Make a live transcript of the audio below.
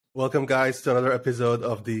Welcome, guys, to another episode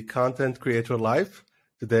of the Content Creator Life.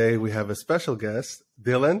 Today we have a special guest,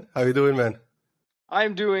 Dylan. How you doing, man?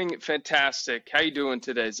 I'm doing fantastic. How you doing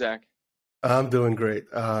today, Zach? I'm doing great.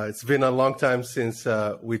 It's been a long time since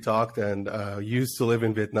we talked, and you used to live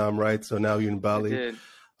in Vietnam, right? So now you're in Bali. I did.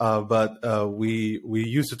 But we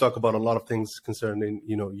used to talk about a lot of things concerning,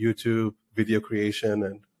 YouTube, video creation,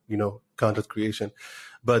 and content creation.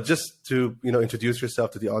 But just to introduce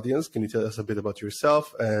yourself to the audience, can you tell us a bit about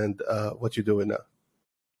yourself and what you're doing now?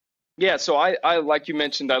 Yeah, so I like you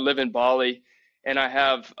mentioned, I live in Bali, and I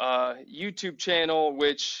have a YouTube channel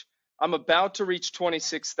which I'm about to reach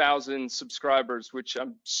 26,000 subscribers, which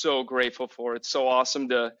I'm so grateful for. It's so awesome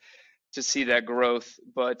to see that growth,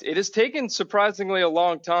 but it has taken surprisingly a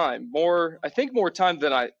long time. I think more time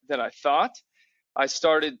than I thought. I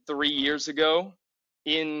started 3 years ago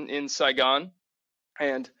in Saigon,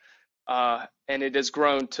 and it has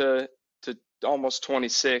grown to almost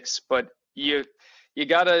 26. But you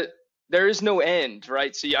gotta, there is no end,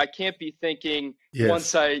 right? So I can't be thinking, Yes.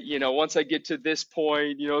 once I get to this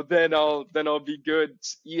point, then I'll be good.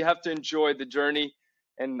 You have to enjoy the journey,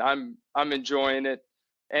 and I'm enjoying it.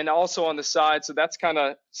 And also on the side, so that's kind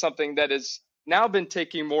of something that has now been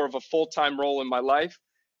taking more of a full-time role in my life,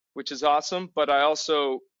 which is awesome. But I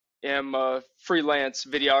also am a freelance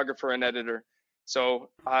videographer and editor. So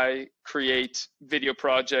I create video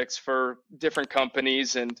projects for different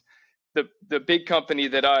companies, and the big company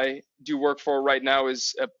that I do work for right now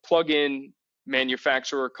is a plug-in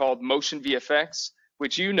manufacturer called Motion VFX,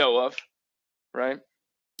 which you know of, right?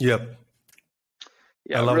 Yep.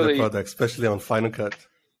 Yeah, I love really, the product, especially on Final Cut.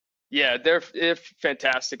 yeah, they're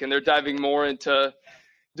fantastic, and they're diving more into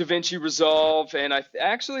DaVinci Resolve, and I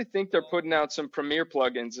actually think they're putting out some Premiere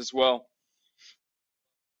plugins as well.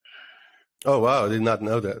 Oh, wow. I did not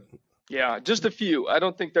know that. Yeah, just a few. I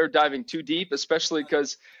don't think they're diving too deep, especially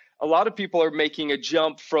because a lot of people are making a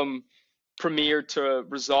jump from Premiere to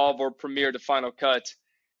Resolve or Premiere to Final Cut.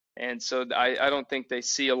 And so I don't think they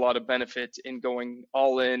see a lot of benefit in going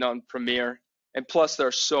all in on Premiere. And plus, there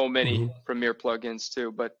are so many Premiere plugins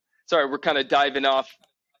too. But sorry, we're kind of diving off.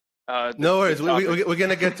 No worries. We're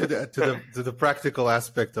gonna get to the practical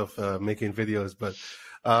aspect of making videos, but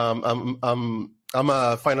I'm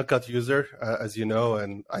a Final Cut user, as you know,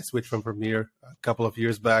 and I switched from Premiere a couple of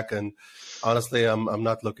years back, and honestly, I'm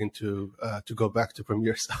not looking to go back to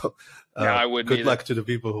Premiere. So, yeah, I wouldn't good either. luck to the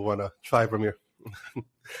people who want to try Premiere.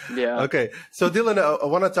 Yeah. Okay, so Dylan, I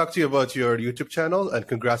want to talk to you about your YouTube channel, and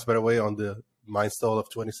congrats, by the way, on the milestone of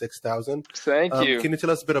 26,000. Thank you. Can you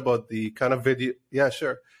tell us a bit about the kind of video? Yeah,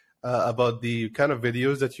 sure. About the kind of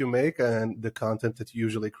videos that you make and the content that you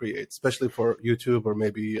usually create, especially for YouTube or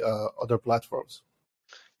maybe other platforms.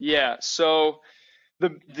 Yeah, so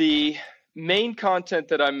the main content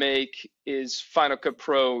that I make is Final Cut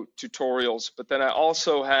Pro tutorials, but then I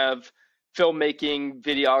also have filmmaking,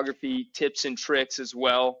 videography tips and tricks as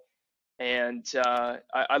well. And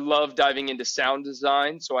I love diving into sound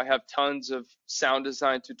design, so I have tons of sound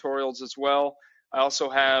design tutorials as well.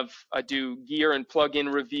 I do gear and plug-in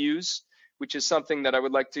reviews, which is something that I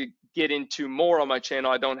would like to get into more on my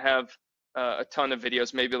channel. I don't have a ton of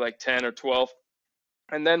videos, maybe like 10 or 12.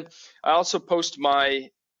 And then I also post my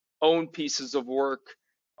own pieces of work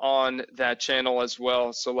on that channel as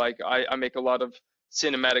well. So like I make a lot of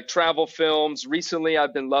cinematic travel films. Recently,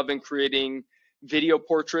 I've been loving creating video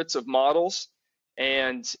portraits of models,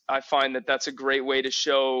 and I find that that's a great way to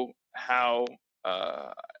show how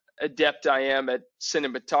adept I am at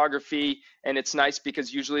cinematography. And it's nice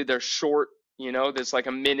because usually they're short, there's like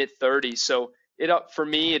a minute 30. So for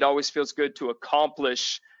me, it always feels good to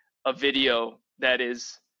accomplish a video that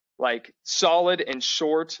is like solid and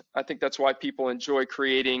short. I think that's why people enjoy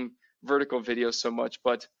creating vertical videos so much.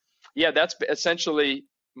 But yeah, that's essentially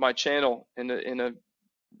my channel in a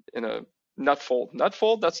nutfold.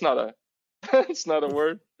 Nutfold? That's not a that's not a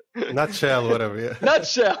word. Nutshell, whatever. Yeah.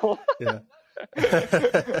 Nutshell. Yeah.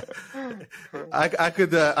 I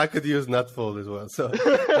could use nutfold as well. So,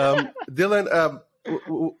 Dylan,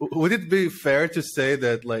 would it be fair to say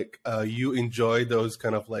that like you enjoy those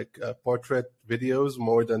kind of like portrait videos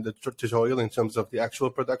more than the tutorial in terms of the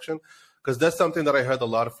actual production? Because that's something that I heard a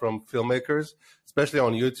lot from filmmakers, especially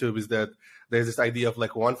on YouTube, is that there's this idea of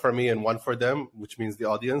like one for me and one for them, which means the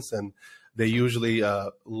audience, and they usually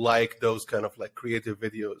like those kind of like creative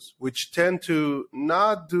videos, which tend to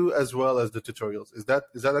not do as well as the tutorials. Is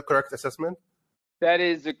that a correct assessment? That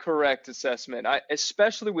is the correct assessment.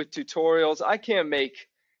 Especially with tutorials, I can't make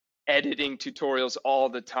editing tutorials all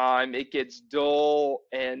the time. It gets dull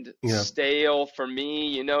and stale for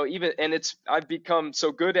me, I've become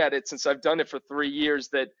so good at it since I've done it for 3 years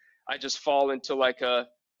that I just fall into like a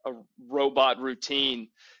a robot routine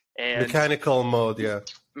and mechanical mode. Yeah.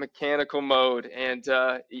 mechanical mode. And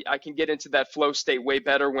I can get into that flow state way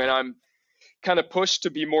better when I'm kind of pushed to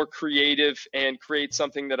be more creative and create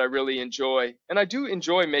something that I really enjoy. And I do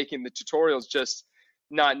enjoy making the tutorials, just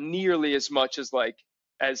not nearly as much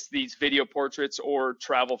as these video portraits or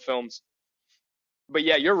travel films. But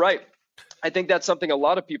yeah, you're right. I think that's something a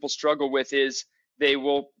lot of people struggle with is they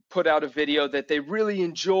will put out a video that they really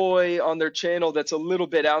enjoy on their channel that's a little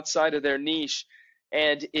bit outside of their niche,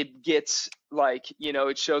 and it gets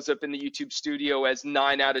it shows up in the YouTube studio as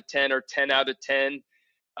 9 out of 10 or 10 out of 10.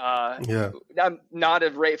 Yeah. Not a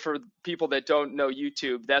rate for people that don't know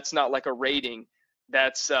YouTube. That's not like a rating.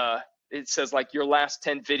 That's it says like your last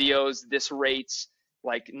 10 videos, this rates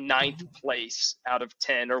like 9th place out of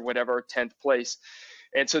 10 or whatever, 10th place.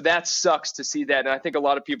 And so that sucks to see that. And I think a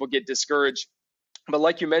lot of people get discouraged. But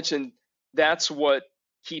like you mentioned, that's what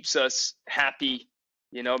keeps us happy,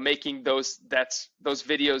 making those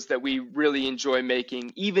videos that we really enjoy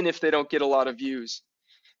making, even if they don't get a lot of views.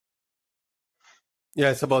 Yeah,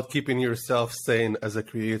 it's about keeping yourself sane as a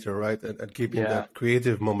creator, right? And keeping that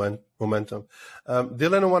creative momentum.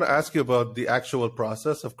 Dylan, I want to ask you about the actual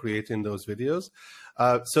process of creating those videos.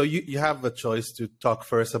 So you have a choice to talk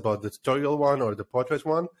first about the tutorial one or the portrait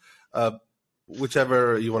one,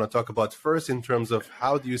 whichever you want to talk about first, in terms of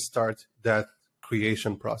how do you start that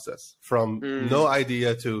creation process from no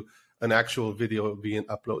idea to an actual video being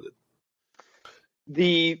uploaded?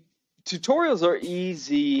 The tutorials are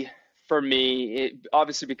easy for me,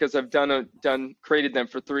 obviously because I've created them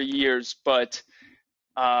for 3 years, but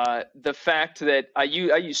the fact that I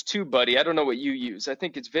use TubeBuddy. I don't know what you use. I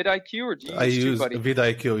think it's vidIQ, or do you use TubeBuddy? I use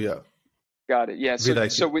vidIQ, yeah. Got it. Yeah.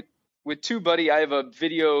 So with TubeBuddy, I have a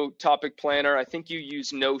video topic planner. I think you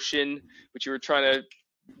use Notion, which you were trying to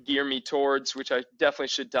gear me towards, which I definitely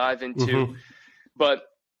should dive into. But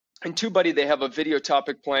in TubeBuddy, they have a video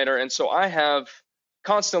topic planner, and so I have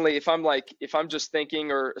constantly, if I'm just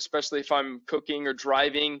thinking, or especially if I'm cooking or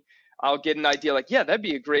driving, I'll get an idea like, yeah, that'd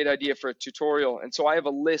be a great idea for a tutorial. And so I have a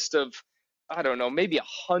list of, I don't know, maybe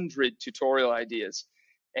 100 tutorial ideas.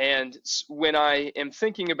 And when I am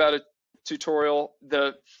thinking about a tutorial,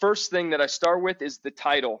 the first thing that I start with is the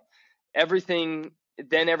title. Everything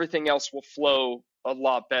else will flow a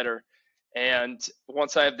lot better. And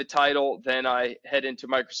once I have the title, then I head into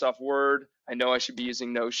Microsoft Word. I know I should be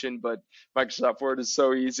using Notion, but Microsoft Word is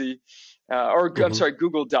so easy. I'm sorry,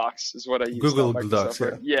 Google Docs is what I use. Google Docs,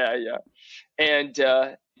 yeah.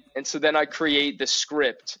 And so then I create the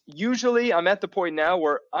script. Usually I'm at the point now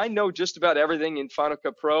where I know just about everything in Final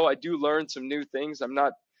Cut Pro. I do learn some new things. I'm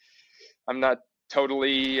not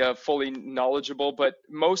totally fully knowledgeable, but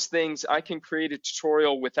most things I can create a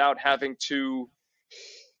tutorial without having to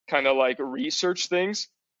kind of like research things.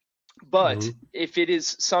 But if it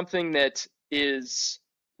is something that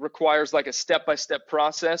requires like a step-by-step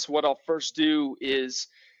process, what I'll first do is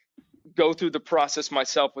go through the process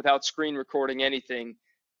myself without screen recording anything.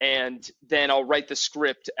 And then I'll write the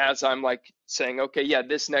script as I'm like saying, okay, yeah,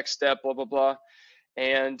 this next step, blah, blah, blah.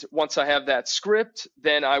 And once I have that script,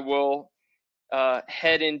 then I will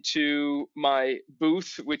head into my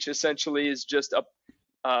booth, which essentially is just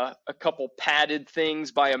a couple padded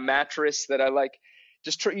things by a mattress that I like.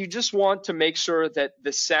 You just want to make sure that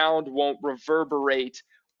the sound won't reverberate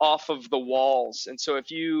off of the walls. And so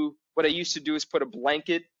what I used to do is put a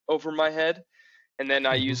blanket over my head, and then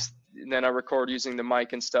I record using the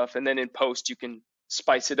mic and stuff. And then in post, you can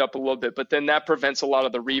spice it up a little bit, but then that prevents a lot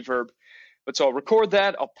of the reverb. But so I'll record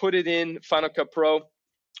that, I'll put it in Final Cut Pro,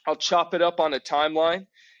 I'll chop it up on a timeline,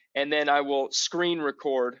 and then I will screen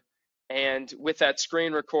record. And with that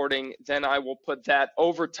screen recording, then I will put that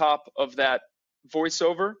over top of that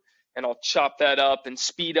voiceover, and I'll chop that up and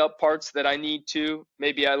speed up parts that I need to.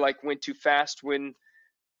 Maybe I went too fast or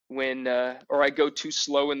I go too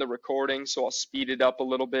slow in the recording, so I'll speed it up a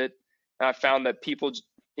little bit. And I found that people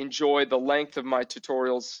enjoy the length of my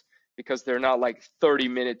tutorials because they're not like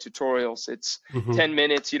 30-minute tutorials. It's 10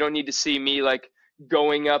 minutes. You don't need to see me like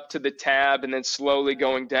going up to the tab and then slowly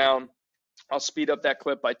going down. I'll speed up that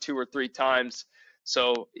clip by 2 or 3 times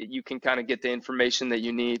so you can kind of get the information that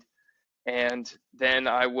you need. And then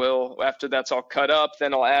after that's all cut up,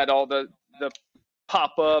 then I'll add all the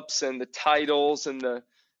pop-ups and the titles and the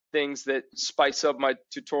things that spice up my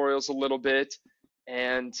tutorials a little bit,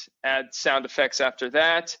 and add sound effects after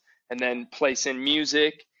that, and then place in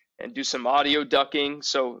music and do some audio ducking.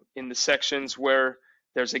 So in the sections where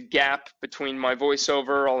there's a gap between my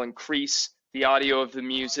voiceover, I'll increase the audio of the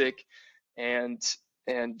music and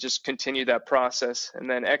just continue that process, and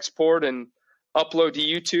then export and upload to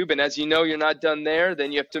YouTube. And as you know, you're not done there.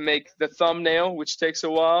 Then you have to make the thumbnail, which takes a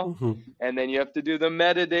while. And then you have to do the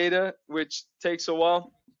metadata, which takes a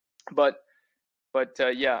while. But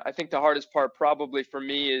yeah, I think the hardest part probably for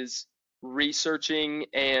me is researching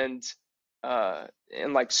and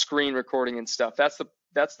like screen recording and stuff. That's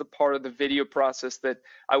the part of the video process that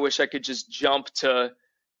I wish I could just jump to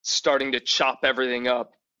starting to chop everything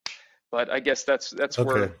up. But I guess that's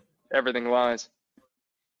where everything lies.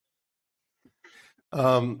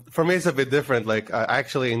 For me, it's a bit different. Like, I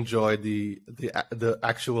actually enjoy the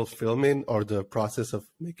actual filming or the process of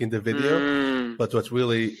making the video. But what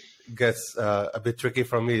really gets a bit tricky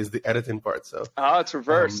for me is the editing part. So it's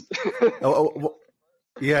reversed.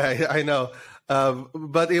 Yeah, I know.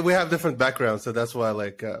 But we have different backgrounds, so that's why,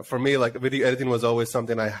 like, for me, like, video editing was always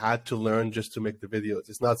something I had to learn just to make the videos.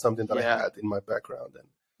 It's not something that I had in my background. And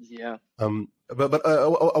yeah. But I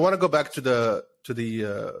want to go back to the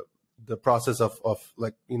process of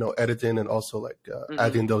like, you know, editing and also like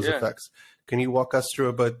adding those effects. Can you walk us through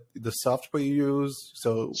about the software you use?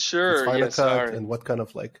 So sure, Final Cut and what kind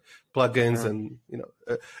of like plugins and, you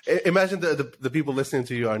know, imagine the people listening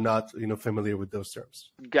to you are not, you know, familiar with those terms.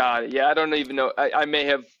 Got it. Yeah, I don't even know. I may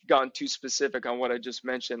have gone too specific on what I just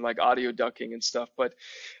mentioned, like audio ducking and stuff, but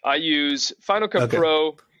I use Final Cut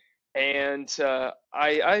Pro. And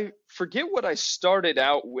I forget what I started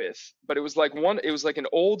out with, but it was like an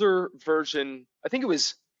older version. I think it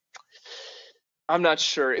was, I'm not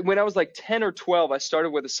sure. When I was like 10 or 12, I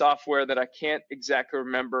started with a software that I can't exactly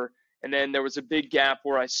remember. And then there was a big gap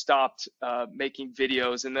where I stopped making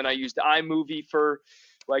videos. And then I used iMovie for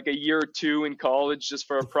like a year or two in college just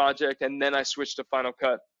for a project. And then I switched to Final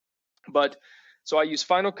Cut. But so I use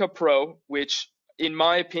Final Cut Pro, which in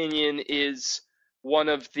my opinion is one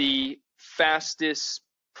of the fastest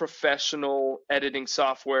professional editing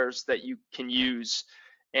softwares that you can use.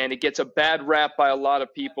 And it gets a bad rap by a lot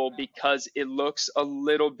of people because it looks a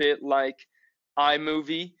little bit like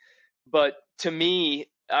iMovie. But to me,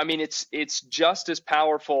 I mean, it's just as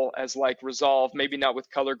powerful as like Resolve, maybe not with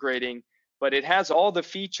color grading, but it has all the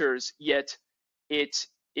features, yet it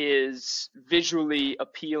is visually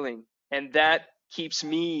appealing. And that keeps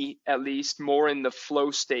me at least more in the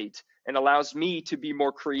flow state and allows me to be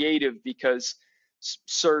more creative because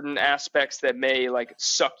certain aspects that may like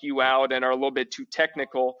suck you out and are a little bit too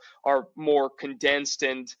technical are more condensed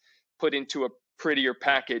and put into a prettier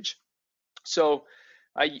package. So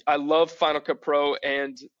I love Final Cut Pro,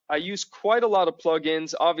 and I use quite a lot of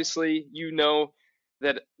plugins. Obviously, you know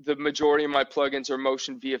that the majority of my plugins are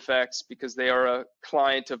Motion VFX because they are a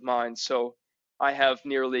client of mine. So I have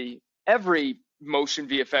nearly every Motion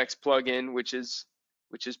VFX plugin, which is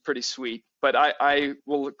pretty sweet. But I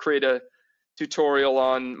will create a tutorial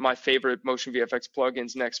on my favorite Motion VFX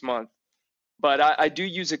plugins next month. But I do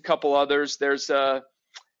use a couple others. There's a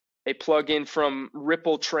plugin from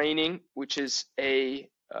Ripple Training, which is a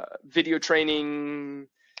video training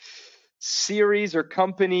series or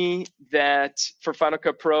company that for Final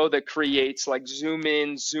Cut Pro that creates like zoom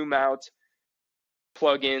in, zoom out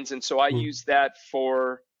plugins. And so I use that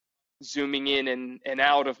for zooming in and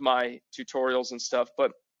out of my tutorials and stuff.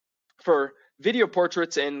 But for video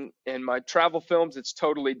portraits and my travel films, it's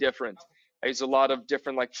totally different. I use a lot of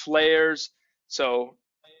different like flares. So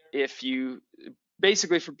if you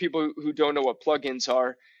basically, for people who don't know what plugins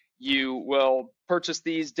are, you will purchase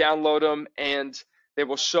these, download them, and they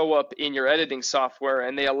will show up in your editing software,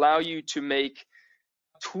 and they allow you to make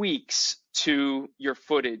tweaks to your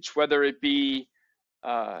footage, whether it be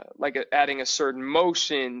like adding a certain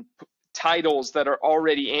motion, titles that are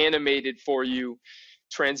already animated for you,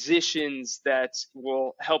 transitions that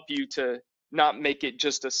will help you to not make it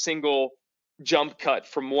just a single jump cut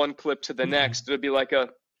from one clip to the next. It'll be like a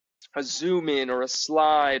zoom in or a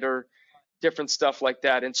slide or different stuff like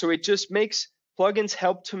that. And so it just makes plugins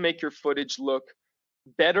help to make your footage look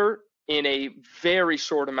better in a very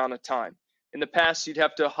short amount of time. In the past, you'd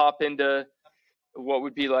have to hop into what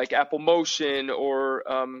would be like Apple Motion or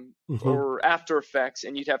After Effects,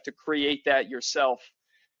 and you'd have to create that yourself.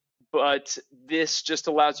 But this just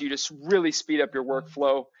allows you to really speed up your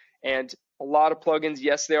workflow. And a lot of plugins,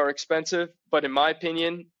 yes, they are expensive, but in my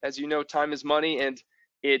opinion, as you know, time is money, and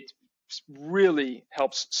it really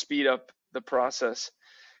helps speed up the process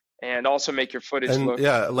and also make your footage look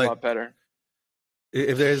a lot better.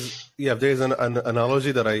 If there's an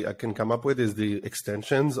analogy that I can come up with is the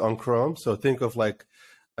extensions on Chrome. So think of like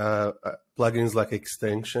plugins like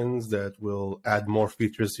extensions that will add more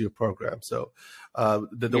features to your program. So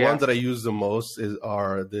the ones that I use the most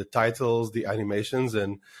are the titles, the animations,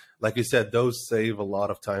 and like you said, those save a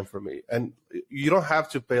lot of time for me. And you don't have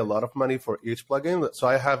to pay a lot of money for each plugin. So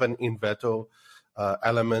I have an Inveto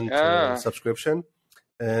Element subscription,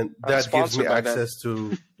 and that gives me access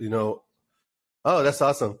to, oh, that's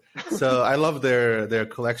awesome. So I love their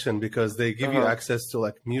collection because they give you access to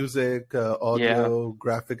like music, audio,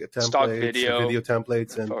 graphic templates, stock video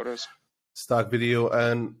templates, and photos, stock video.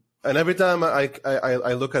 And every time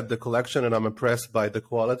I look at the collection, and I'm impressed by the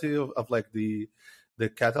quality of like the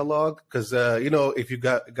catalog, because if you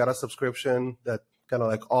got a subscription that kind of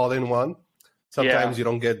like all in one, sometimes you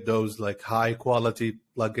don't get those like high quality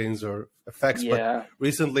plugins or effects. But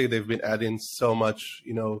recently they've been adding so much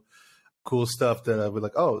cool stuff that we're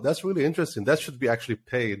like, oh, that's really interesting. That should be actually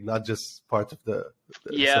paid, not just part of the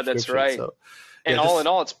that's right. So, and all in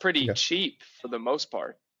all, it's pretty cheap for the most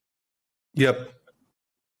part. Yep.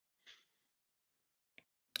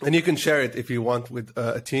 And you can share it if you want with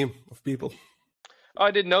a team of people. Oh,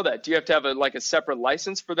 I didn't know that. Do you have to have a separate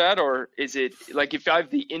license for that, or is it like if I have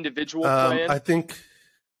the individual plan? I think,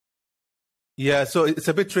 so it's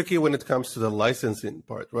a bit tricky when it comes to the licensing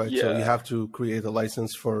part, right? Yeah. So you have to create a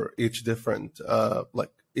license for each different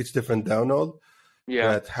download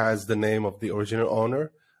that has the name of the original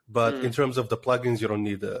owner. But in terms of the plugins, you don't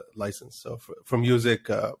need a license. So for music,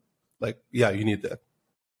 you need that.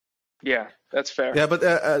 Yeah, that's fair. Yeah, but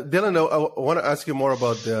Dylan, I want to ask you more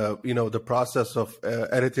about the process of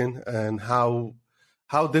editing, and how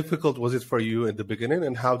difficult was it for you in the beginning,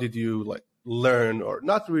 and how did you learn, or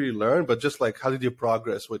not really learn, but just how did you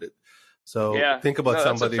progress with it? So think about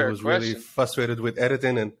somebody who's really frustrated with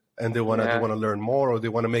editing, and they want to learn more, or they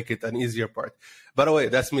want to make it an easier part. By the way,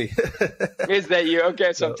 that's me. Is that you?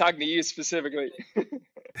 Okay, so I'm talking to you specifically.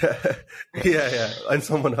 yeah, and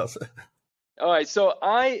someone else. All right, so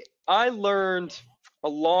I learned a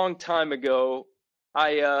long time ago.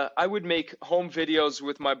 I would make home videos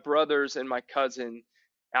with my brothers and my cousin.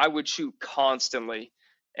 I would shoot constantly,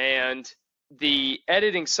 and the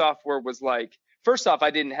editing software was first off,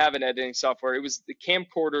 I didn't have an editing software. It was the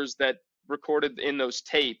camcorders that recorded in those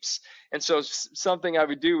tapes. And so something I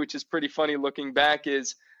would do, which is pretty funny looking back,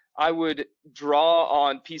 is I would draw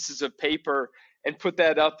on pieces of paper and put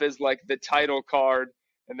that up as the title card,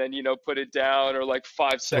 and then put it down, or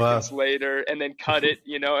 5 seconds later, and then cut it,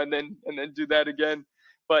 and then do that again.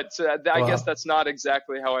 But I guess that's not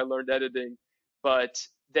exactly how I learned editing. But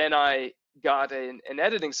then I got an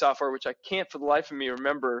editing software, which I can't for the life of me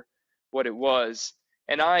remember what it was,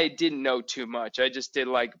 and I didn't know too much. I just did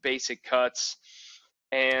basic cuts.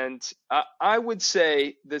 And I would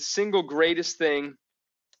say the single greatest thing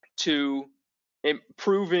to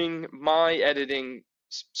improving my editing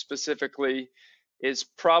specifically is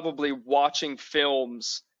probably watching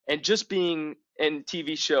films and just being in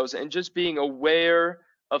TV shows and just being aware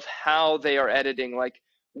of how they are editing.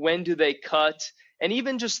 When do they cut? And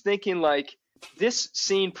even just thinking this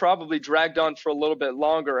scene probably dragged on for a little bit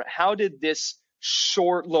longer. How did this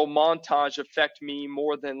short little montage affect me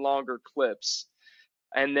more than longer clips?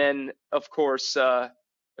 And then of course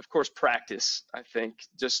practice, I think,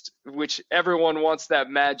 which everyone wants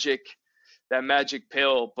that magic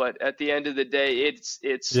pill, but at the end of the day, it's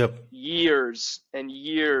years and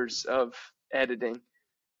years of editing.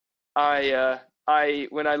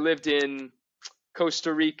 When I lived in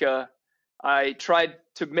Costa Rica, I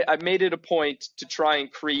made it a point to try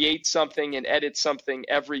and create something and edit something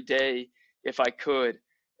every day if I could.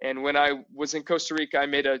 And when I was in Costa Rica, I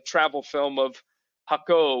made a travel film of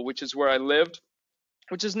Jaco, which is where I lived,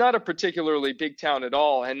 which is not a particularly big town at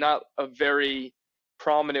all, and not a very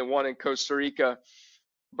prominent one in Costa Rica,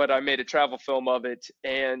 but I made a travel film of it.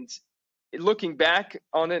 And looking back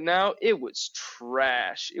on it now, it was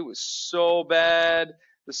trash. It was so bad.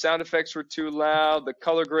 The sound effects were too loud. The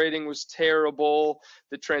color grading was terrible.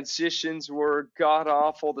 The transitions were god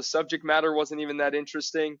awful. The subject matter wasn't even that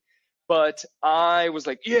interesting. But I was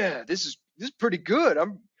like, yeah, this is pretty good.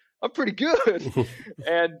 I'm pretty good.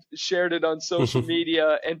 And shared it on social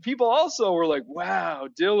media. And people also were like, wow,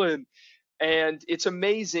 Dylan. And it's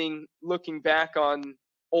amazing looking back on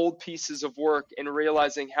old pieces of work and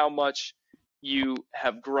realizing how much you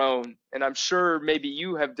have grown. And I'm sure maybe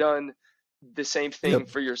you have done the same thing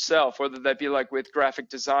for yourself, whether that be with graphic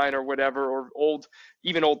design or whatever, or old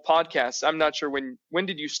podcasts. I'm not sure when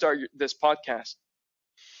did you start this podcast?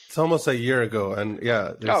 It's almost a year ago, and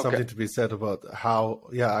there's something to be said about how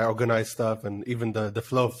I organize stuff, and even the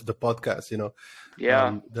flow of the podcast.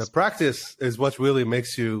 The practice is what really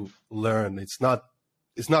makes you learn. It's not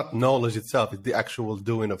knowledge itself; it's the actual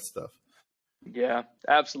doing of stuff. Yeah,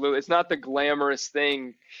 absolutely. It's not the glamorous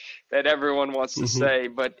thing that everyone wants to say,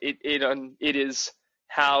 but it is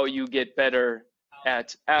how you get better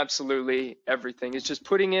at absolutely everything. It's just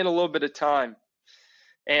putting in a little bit of time.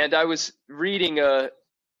 And I'm reading a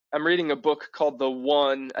book called The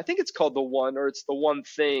One. I think it's called The One, or it's The One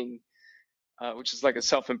Thing, which is like a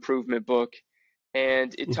self-improvement book.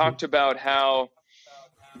 And it talked about how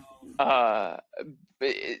there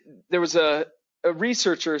was a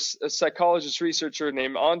researcher, a psychologist researcher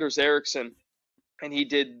named Anders Ericsson, and he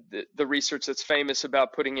did the research that's famous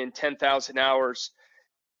about putting in 10,000 hours,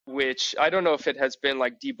 which I don't know if it has been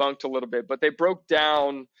like debunked a little bit, but they broke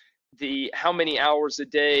down how many hours a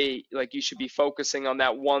day like you should be focusing on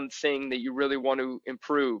that one thing that you really want to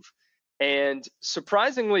improve. And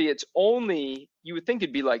surprisingly, it's only, you would think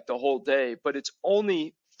it'd be like the whole day, but it's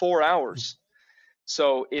only 4 hours.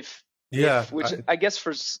 So which I guess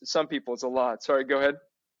for some people it's a lot. Sorry, go ahead.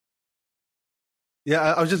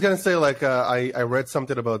 Yeah, I was just gonna say, like, I read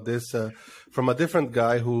something about this from a different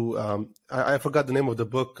guy who I forgot the name of the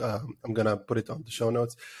book. I'm gonna put it on the show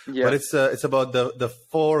notes. Yeah. But it's about the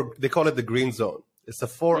 4. They call it the green zone. It's a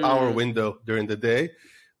 4-hour window during the day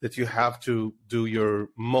that you have to do your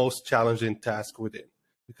most challenging task within,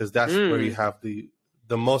 because that's where you have the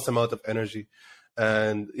most amount of energy.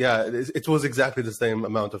 And yeah, it was exactly the same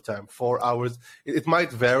amount of time, 4 hours. It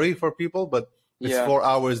might vary for people, but it's 4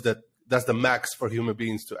 hours that's the max for human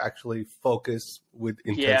beings to actually focus with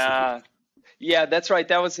intensity. Yeah, that's right.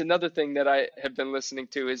 That was another thing that I have been listening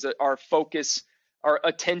to, is that our focus, our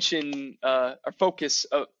attention, our focus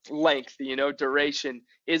length, duration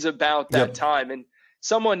is about that time. And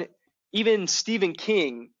even Stephen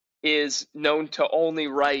King is known to only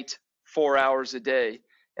write 4 hours a day.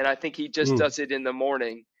 And I think he just does it in the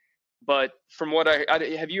morning. But from what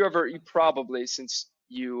you probably, since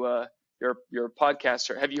you're a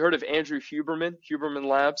podcaster, have you heard of Andrew Huberman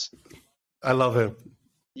Labs? I love him.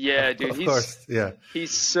 Yeah, dude. Of course, yeah.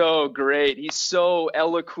 He's so great. He's so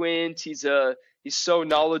eloquent. He's so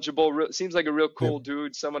knowledgeable. Seems like a real cool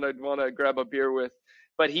dude. Someone I'd want to grab a beer with.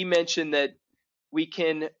 But he mentioned that we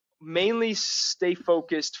can mainly stay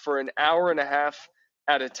focused for an hour and a half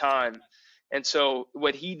at a time. And so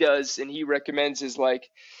what he does, and he recommends, is like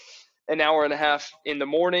an hour and a half in the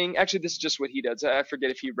morning. Actually, this is just what he does. I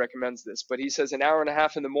forget if he recommends this, but he says an hour and a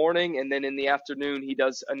half in the morning, and then in the afternoon he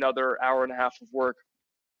does another hour and a half of work.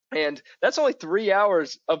 And that's only 3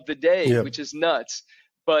 hours of the day, which is nuts.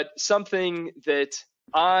 But something that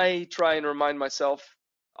I try and remind myself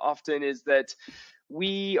often is that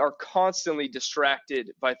we are constantly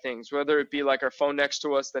distracted by things, whether it be like our phone next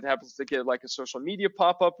to us that happens to get like a social media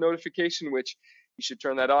pop-up notification, which you should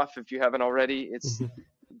turn that off if you haven't already. It's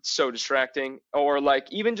so distracting. Or like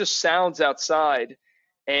even just sounds outside,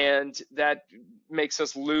 and that makes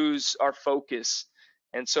us lose our focus.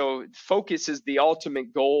 And so focus is the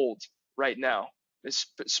ultimate gold right now,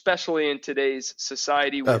 especially in today's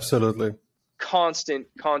society with constant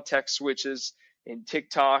context switches in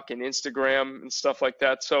TikTok and Instagram and stuff like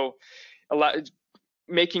that. So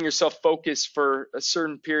making yourself focus for a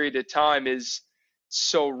certain period of time is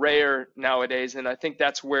so rare nowadays. And I think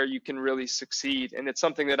that's where you can really succeed. And it's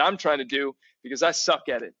something that I'm trying to do because I suck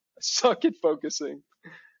at it. I suck at focusing.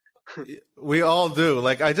 We all do.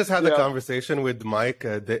 Like, I just had a conversation with Mike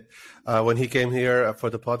when he came here for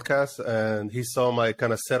the podcast, and he saw my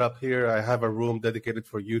kind of setup here. I have a room dedicated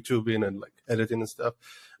for YouTubing and like editing and stuff.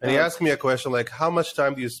 And he asked me a question like, how much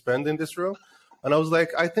time do you spend in this room? And I was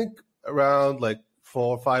like, I think around like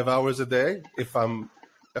 4 or 5 hours a day if I'm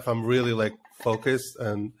really like focused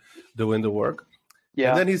and doing the work.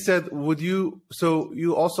 Yeah. And then he said, so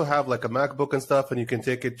you also have like a MacBook and stuff, and you can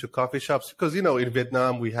take it to coffee shops? Because, in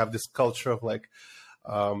Vietnam, we have this culture of like,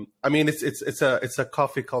 I mean, it's a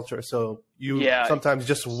coffee culture. So you sometimes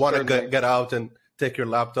just want to get out and take your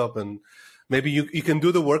laptop, and maybe you can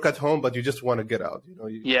do the work at home, but you just want to get out,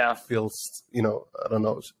 you feel, I don't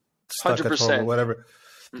know, stuck 100%. At home or whatever.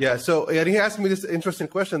 Mm-hmm. Yeah. So, and he asked me this interesting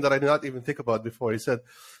question that I did not even think about before. He said,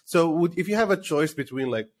 so if you have a choice between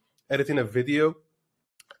like editing a video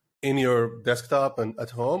in your desktop and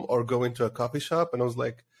at home or going to a coffee shop, and I was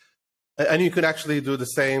like, and you can actually do the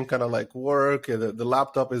same kind of like work. The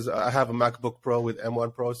laptop I have a MacBook Pro with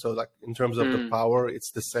M1 Pro, so like in terms of the power,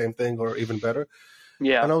 it's the same thing or even better.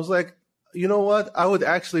 Yeah. And I was like, you know what? I would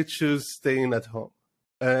actually choose staying at home,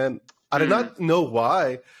 and I did not know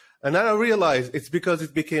why. And then I realized it's because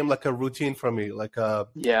it became like a routine for me, like a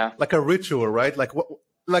ritual, right? Like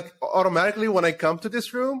automatically when I come to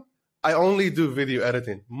this room, I only do video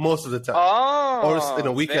editing most of the time.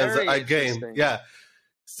 Or weekends I game. Yeah.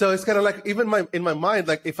 So it's kind of like even in my mind,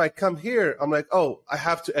 like if I come here, I'm like, oh, I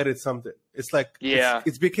have to edit something. It's like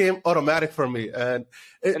it's became automatic for me. And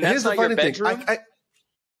that's here's not the funny your bedroom? thing.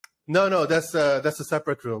 No, that's a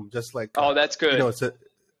separate room. Just like Oh, that's good.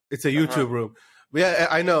 It's a YouTube room. Yeah,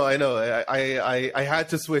 I know. I had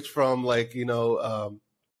to switch from like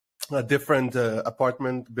a different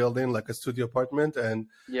apartment building, like a studio apartment, and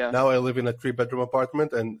now I live in a 3-bedroom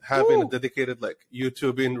apartment, and having a dedicated like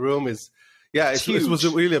YouTubing room it was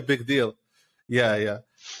really a big deal. Yeah.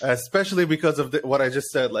 Especially because of what I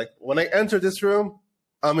just said. Like when I enter this room,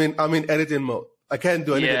 I'm in editing mode. I can't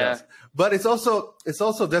do anything else. But it's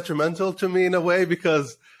also detrimental to me in a way,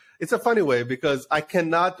 because it's a funny way, because I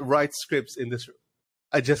cannot write scripts in this room.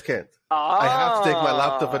 I just can't. I have to take my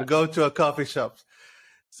laptop and go to a coffee shop.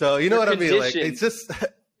 So you know what I mean? Like it's just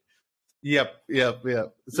Yep.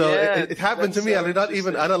 So it happened to me. I did not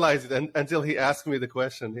even analyze it until he asked me the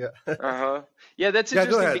question. Yeah. Yeah, that's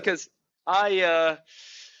interesting because I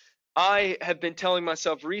have been telling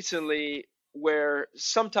myself recently where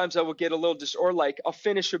sometimes I will get a little or like I'll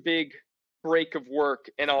finish a big break of work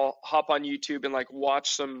and I'll hop on YouTube and like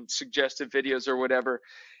watch some suggested videos or whatever.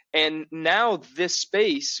 And now this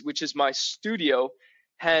space, which is my studio,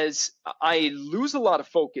 I lose a lot of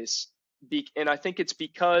focus. And I think it's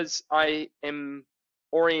because I am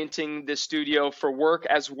orienting the studio for work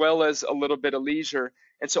as well as a little bit of leisure.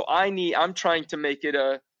 And so I'm trying to make it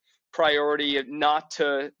a priority not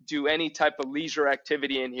to do any type of leisure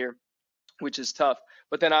activity in here, which is tough.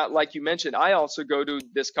 But then like you mentioned, I also go to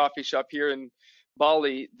this coffee shop here in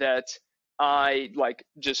Bali that I like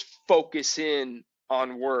just focus in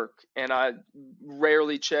on work, and I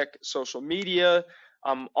rarely check social media.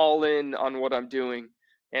 I'm all in on what I'm doing.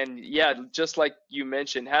 And yeah, just like you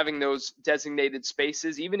mentioned, having those designated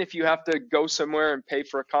spaces, even if you have to go somewhere and pay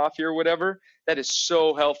for a coffee or whatever, that is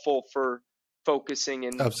so helpful for focusing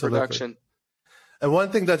in production. And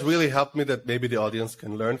one thing that really helped me that maybe the audience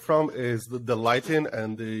can learn from is the lighting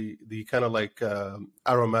and the kind of like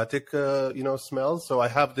aromatic, smells. So I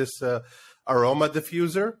have this aroma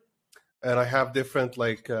diffuser, and I have different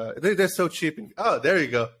like they're so cheap. Oh, there you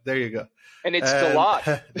go. And it's a lot.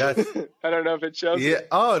 I don't know if it shows. Yeah.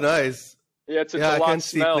 Oh, nice. Yeah, it's a I can't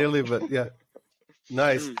see clearly, but yeah,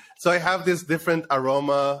 nice. So I have this different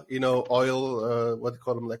aroma, oil. What do you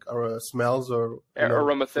call them? Like smells or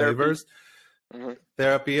aromatherapy flavors.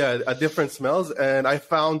 Therapy, different smells. And I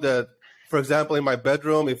found that, for example, in my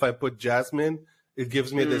bedroom, if I put jasmine, it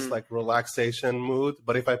gives me this like relaxation mood.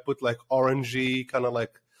 But if I put like orangey, kind of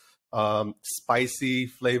like spicy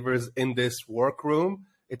flavors in this workroom,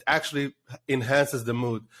 it actually enhances the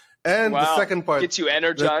mood. And the second part gets you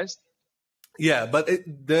energized. But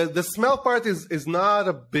the smell part is not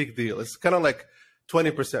a big deal. It's kind of like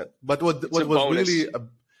 20%. But what was really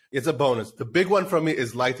it's a bonus. The big one for me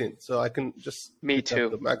is lighting. So I can just pick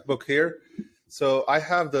up the MacBook here. So I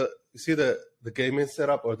have you see the gaming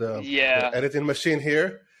setup or the editing machine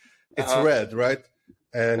here. It's red, right?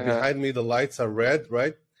 And behind me the lights are red,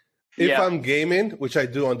 right? If I'm gaming, which I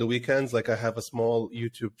do on the weekends, like I have a small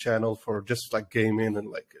YouTube channel for just like gaming and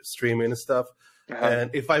like streaming and stuff. And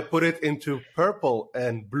if I put it into purple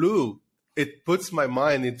and blue, it puts my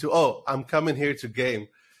mind into, I'm coming here to game.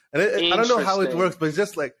 And I don't know how it works, but it's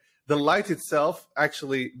just like the light itself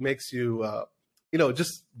actually makes you,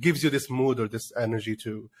 just gives you this mood or this energy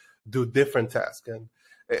to do different tasks. And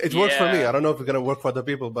it works for me. I don't know if it's going to work for other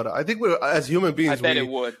people, but I think as human beings, I bet it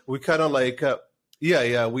would. We kind of like,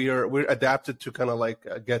 we're adapted to kind of like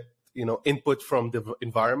get, input from the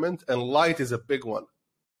environment, and light is a big one.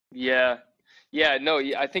 I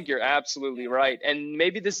think you're absolutely right. And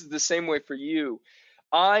maybe this is the same way for you.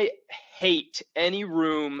 I hate any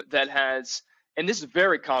room that has, and this is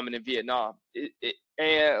very common in Vietnam,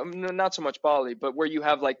 not so much Bali, but where you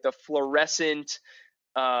have like the fluorescent,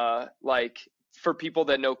 like for people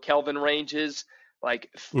that know Kelvin ranges, like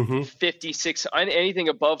 56, anything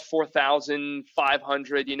above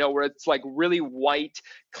 4,500, where it's like really white,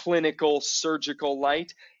 clinical, surgical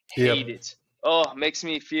light. Hate it. Oh, makes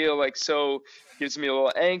me feel like gives me a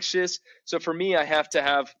little anxious. So for me, I have to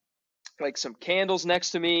have like some candles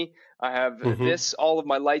next to me. I have all of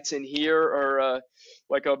my lights in here are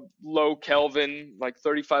like a low Kelvin, like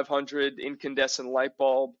 3,500 incandescent light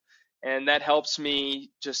bulb. And that helps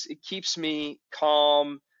me it keeps me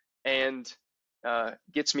calm and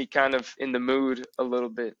gets me kind of in the mood a little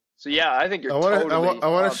bit. So yeah, I think you're totally on point.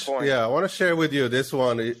 I want to share with you this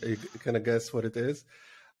one. You kind of guess what it is.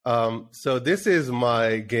 So this is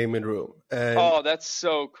my gaming room. And that's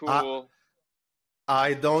so cool.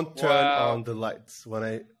 I don't turn on the lights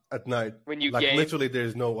at night. When you like game? Literally,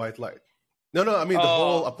 there's no white light. No, I mean the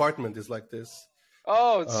whole apartment is like this.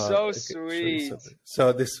 Oh, it's so sweet.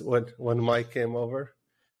 So this when Mike came over.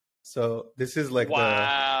 So this is like the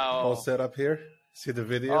whole setup here. see the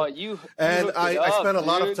video. Oh, you And hooked it I up, spent a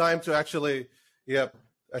lot of dude. time to actually, yep,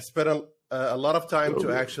 I spent a lot of time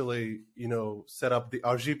to actually, set up the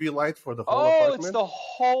RGB light for the whole Oh, it's apartment. the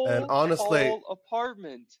And whole honestly,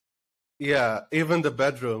 apartment. yeah, even the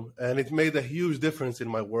bedroom, and it made a huge difference in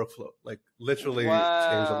my workflow. Like literally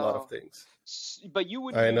changed a lot of Wow. things. But you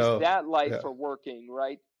would I use know. that light Yeah. for working,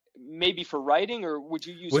 right? Maybe for writing, or would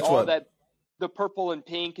you use Which all one? that, the purple and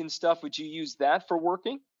pink and stuff? Would you use that for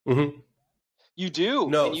working? Mm-hmm. You do,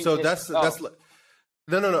 No, and you so and, that's oh,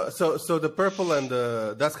 no. So the purple and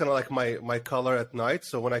the that's kind of like my color at night.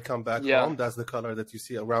 So when I come back yeah. home, that's the color that you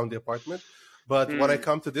see around the apartment. But when I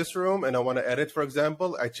come to this room and I want to edit, for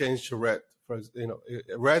example, I change to red.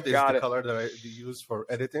 Red is Got the it. color that I use for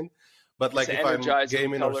editing. But like It's if I'm energizing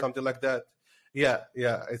gaming or color. something like that, yeah,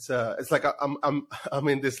 it's like I'm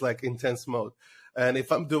in this like intense mode. And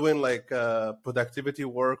if I'm doing like productivity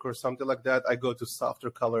work or something like that, I go to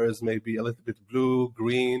softer colors, maybe a little bit blue,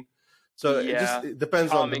 green. So Yeah. it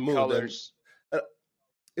depends on the Calming mood. colors.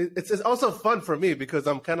 And it's also fun for me because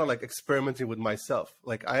I'm kind of like experimenting with myself.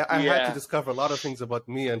 Like I had to Yeah. discover a lot of things about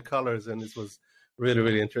me and colors, and it was really,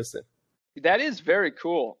 really interesting. That is very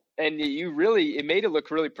cool. And it made it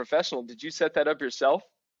look really professional. Did you set that up yourself?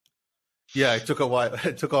 Yeah, it took a while.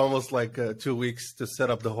 It took almost like 2 weeks to set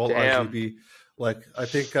up the whole Damn. RGB. Like I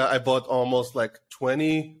think I bought almost like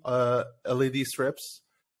 20 LED strips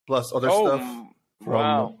plus other stuff.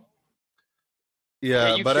 Wow.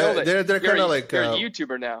 Yeah, you but killed it. they're kind of like you're a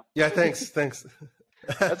YouTuber now. Yeah, thanks.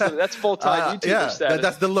 That's full-time YouTuber status.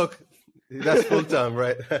 That's the look. That's full time,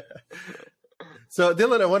 right? So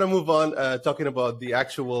Dylan, I want to move on talking about the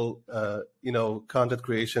actual content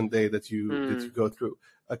creation day that you go through.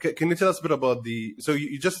 Can you tell us a bit about so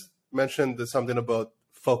you just mentioned something about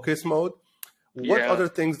focus mode. What other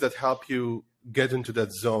things that help you get into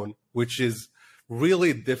that zone, which is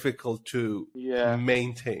really difficult to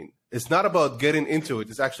maintain? It's not about getting into it.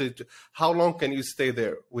 It's actually how long can you stay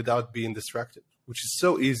there without being distracted, which is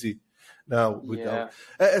so easy now.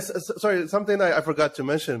 Sorry, something I forgot to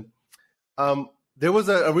mention. There was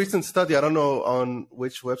a recent study, I don't know on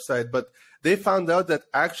which website, but they found out that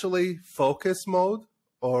actually focus mode,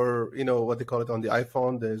 or what they call it on the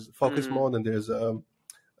iPhone, there's focus mode and there's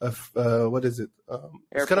what is it?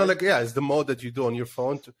 It's kind of like it's the mode that you do on your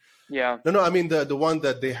phone. No, I mean the one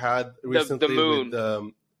that they had recently the moon.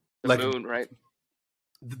 with the moon, right?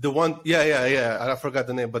 The one, I forgot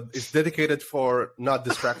the name, but it's dedicated for not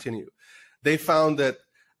distracting you. They found that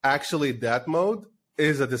actually that mode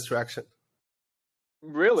is a distraction.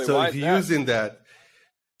 Really? So why if you're using that,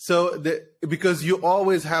 because you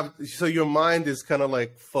always have, so your mind is kind of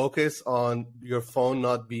like focused on your phone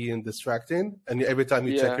not being distracting, and every time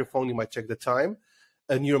you check your phone, you might check the time,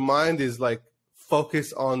 and your mind is like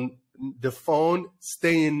focused on the phone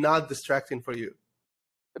staying not distracting for you.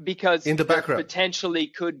 Because in the background potentially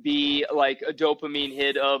could be like a dopamine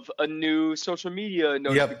hit of a new social media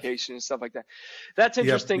notification and stuff like that. That's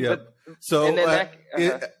interesting. But so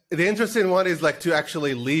the interesting one is like to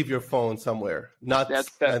actually leave your phone somewhere, not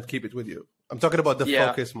and keep it with you. I'm talking about the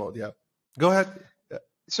focus mode. Yeah, go ahead.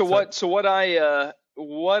 So what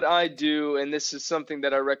I do, and this is something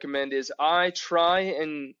that I recommend, is I try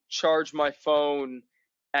and charge my phone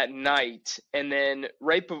at night, and then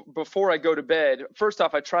right before I go to bed, first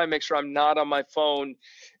off, I try and make sure I'm not on my phone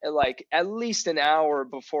at least an hour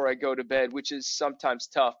before I go to bed, which is sometimes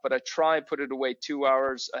tough, but I try and put it away 2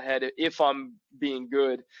 hours ahead if I'm being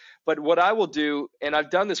good. But what I will do, and I've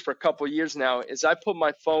done this for a couple of years now, is I put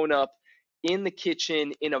my phone up in the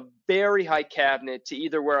kitchen in a very high cabinet to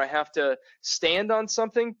either where I have to stand on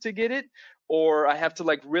something to get it, or I have to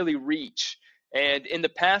really reach. And in the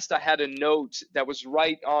past, I had a note that was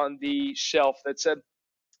right on the shelf that said,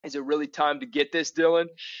 "Is it really time to get this, Dylan?"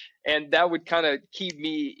 And that would kind of keep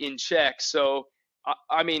me in check. So,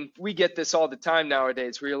 I mean, we get this all the time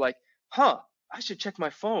nowadays where you're like, I should check my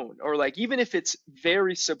phone. Or even if it's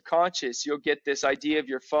very subconscious, you'll get this idea of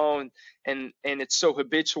your phone, and it's so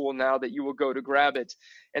habitual now that you will go to grab it.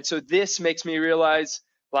 And so this makes me realize,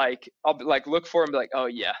 I'll look for it and be like, oh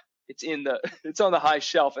yeah, it's on the high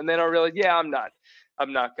shelf, and then I'll realize, I'm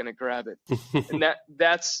not going to grab it. And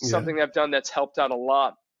that's something I've done that's helped out a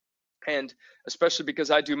lot. And especially because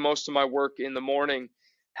I do most of my work in the morning,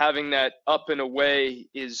 having that up and away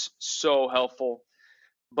is so helpful.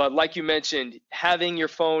 But like you mentioned, having your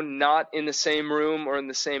phone not in the same room or in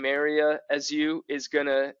the same area as you is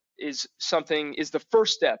the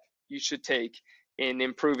first step you should take in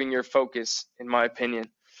improving your focus, in my opinion.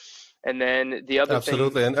 And then the other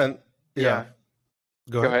thing, and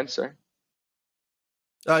go ahead, sir.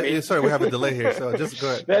 Me? Sorry, we have a delay here, so just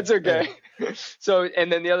go ahead. That's okay. So,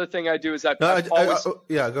 and then the other thing I do is No, always,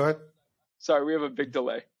 yeah, go ahead. sorry, we have a big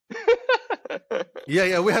delay.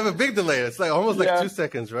 Yeah, we have a big delay. It's like almost like 2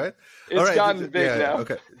 seconds, right? It's gotten big now.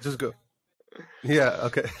 Okay, just go. Yeah,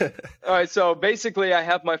 okay. All right, so basically I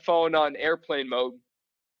have my phone on airplane mode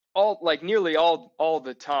nearly all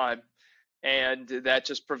the time, and that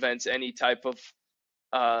just prevents any type of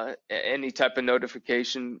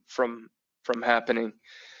notification from happening.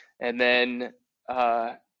 And then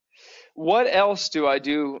what else do I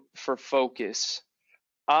do for focus?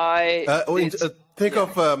 Think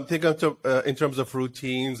of in terms of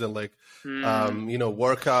routines and like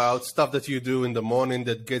workouts, stuff that you do in the morning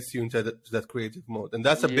that gets you into that creative mode. And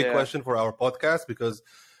that's a big question for our podcast, because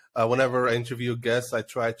whenever I interview guests, I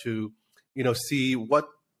try to see what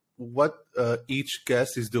each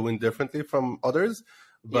guest is doing differently from others.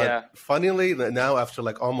 But funnily, now after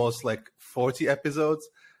like almost like 40 episodes,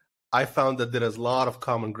 I found that there is a lot of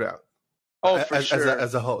common ground. For sure.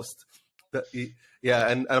 As a host. Yeah,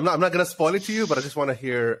 and I'm not going to spoil it to you, but I just want to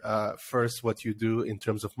hear first what you do in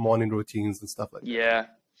terms of morning routines and stuff like that.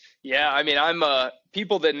 Yeah. I mean,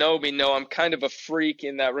 people that know me know I'm kind of a freak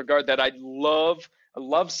in that regard. That I love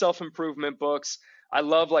self-improvement books. I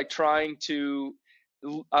love I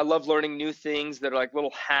love learning new things that are like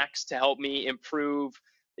little hacks to help me improve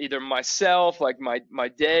either myself, like my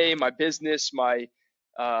day, my business, my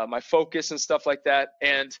focus and stuff like that.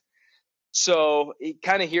 And so it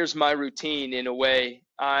kind of here's my routine in a way.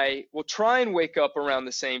 I will try and wake up around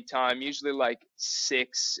the same time, usually like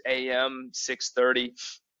 6 a.m., 6:30.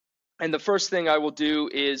 And the first thing I will do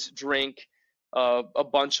is drink a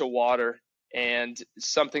bunch of water. And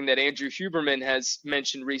something that Andrew Huberman has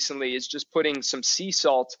mentioned recently is just putting some sea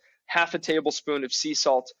salt, half a tablespoon of sea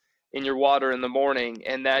salt in your water in the morning.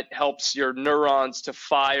 And that helps your neurons to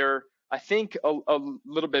fire, I think, a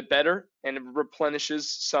little bit better, and it replenishes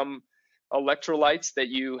some electrolytes that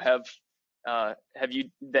you have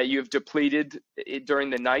depleted during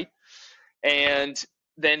the night. And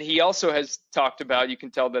then he also has talked about, you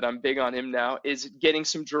can tell that I'm big on him now, is getting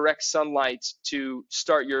some direct sunlight to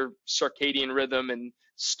start your circadian rhythm and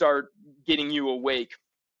start getting you awake.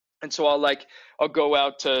 And so I'll go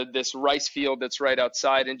out to this rice field that's right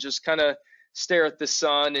outside and just kind of stare at the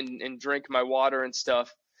sun and drink my water and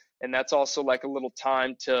stuff. And that's also like a little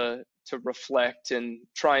time to reflect and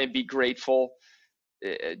try and be grateful.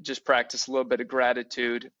 Just practice a little bit of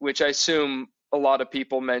gratitude, which I assume a lot of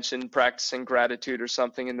people mention practicing gratitude or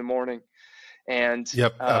something in the morning. And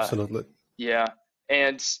yep, absolutely. Yeah.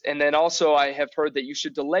 And then also I have heard that you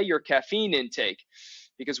should delay your caffeine intake,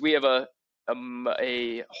 because we have a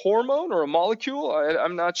hormone or a molecule.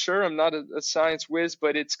 I'm not sure. I'm not a science whiz,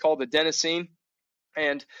 but it's called adenosine.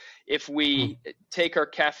 And if we take our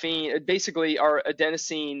caffeine, basically our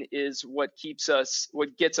adenosine is what gets us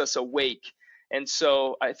awake. And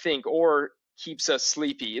so I think, or keeps us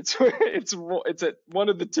sleepy. It's one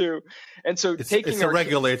of the two. And so it's a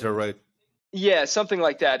regulator, right? Yeah, something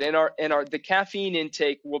like that. And the caffeine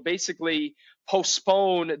intake will basically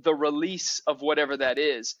postpone the release of whatever that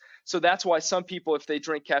is. So that's why some people, if they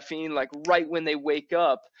drink caffeine, like right when they wake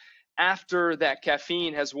up, after that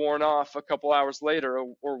caffeine has worn off a couple hours later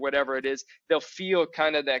or whatever it is, they'll feel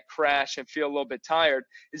kind of that crash and feel a little bit tired,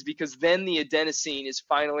 is because then the adenosine is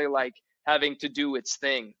finally like having to do its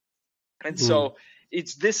thing. And so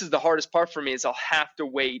this is the hardest part for me, is I'll have to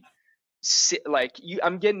wait.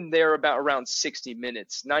 I'm getting there around 60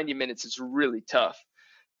 minutes. 90 minutes is really tough.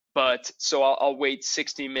 But so I'll wait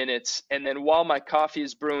 60 minutes. And then while my coffee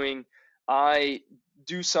is brewing, I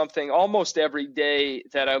do something almost every day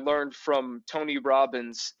that I learned from Tony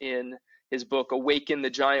Robbins in his book, Awaken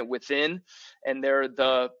the Giant Within. And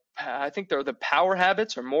I think they're the power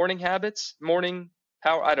habits or morning habits, morning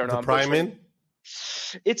power. I don't know. The priming?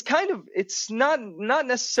 It's not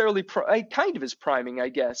necessarily, it kind of is priming, I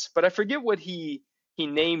guess, but I forget what he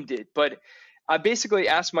named it. But I basically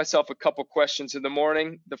ask myself a couple questions in the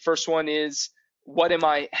morning. The first one is, what am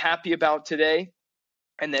I happy about today?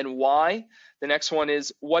 And then why? The next one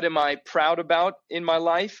is, what am I proud about in my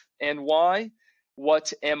life and why?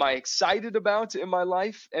 What am I excited about in my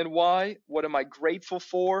life and why? What am I grateful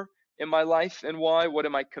for in my life and why? What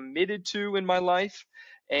am I committed to in my life?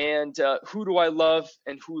 And who do I love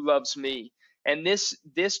and who loves me? And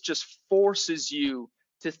this just forces you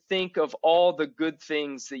to think of all the good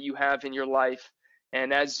things that you have in your life.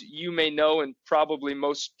 And as you may know, and probably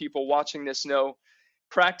most people watching this know,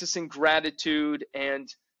 practicing gratitude and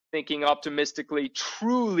thinking optimistically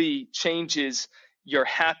truly changes your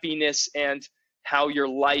happiness and how your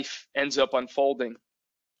life ends up unfolding.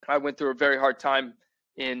 I went through a very hard time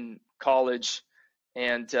in college,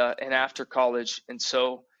 and after college. And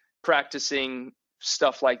so practicing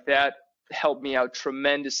stuff like that helped me out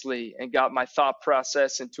tremendously and got my thought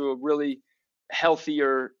process into a really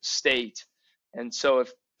healthier state. And so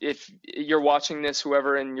if you're watching this,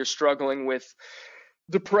 whoever, and you're struggling with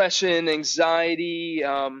depression, anxiety,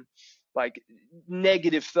 like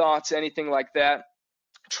negative thoughts, anything like that,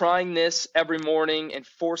 trying this every morning and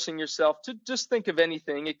forcing yourself to just think of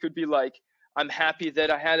anything. It could be like, I'm happy that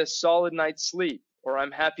I had a solid night's sleep, or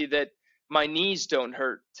I'm happy that my knees don't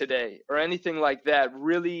hurt today, or anything like that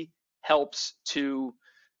really helps to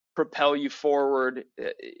propel you forward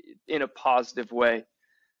in a positive way.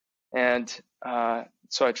 And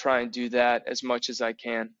so I try and do that as much as I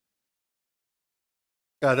can.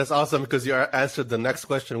 Yeah, that's awesome, because you answered the next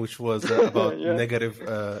question, which was about Yeah. negative,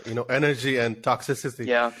 energy and toxicity.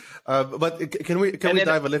 Yeah. But can we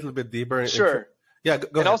dive a little bit deeper? Sure. Yeah, go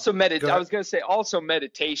and ahead. Also Go I was going to say also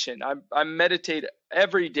meditation. I meditate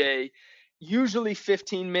every day, usually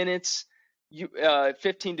 15 minutes,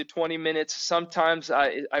 15 to 20 minutes. Sometimes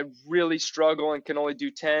I really struggle and can only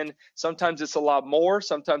do 10. Sometimes it's a lot more.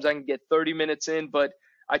 Sometimes I can get 30 minutes in, but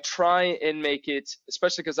I try and make it,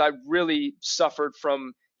 especially because I really suffered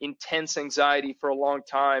from intense anxiety for a long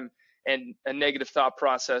time and a negative thought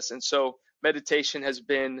process. And so meditation has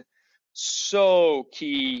been so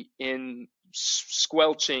key in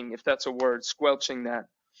squelching, if that's a word, squelching that.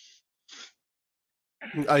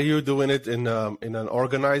 Are you doing it in an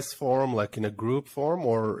organized form, like in a group form,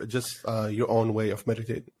 or just your own way of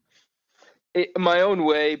meditating? My own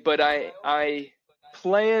way, but I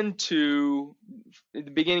plan to, at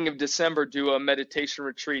the beginning of December, do a meditation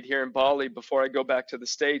retreat here in Bali before I go back to the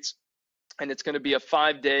States. And it's going to be a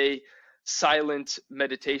 5-day silent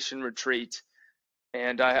meditation retreat.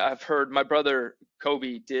 And I've heard my brother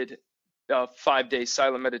Kobe did a 5-day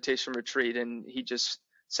silent meditation retreat, and he just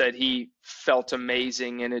said he felt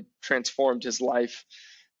amazing and it transformed his life.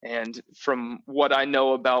 And from what I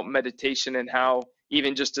know about meditation and how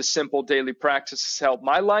even just a simple daily practice has helped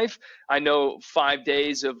my life, I know 5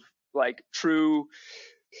 days of like true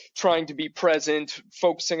trying to be present,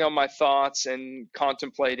 focusing on my thoughts and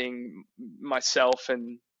contemplating myself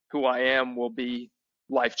and who I am will be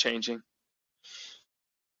life-changing.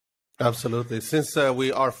 Absolutely. Since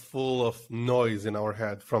we are full of noise in our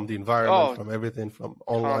head from the environment, from everything, from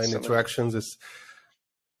online interactions,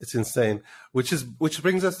 it's insane. Which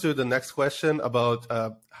brings us to the next question about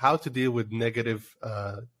how to deal with negative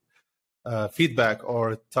feedback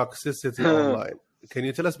or toxicity online. Can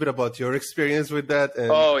you tell us a bit about your experience with that,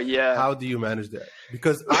 and how do you manage that?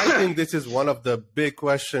 Because I think this is one of the big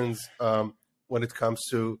questions when it comes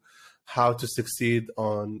to how to succeed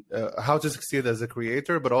as a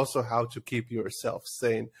creator, but also how to keep yourself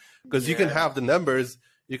sane. Because you can have the numbers,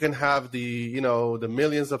 you can have the the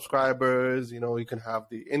million subscribers, you can have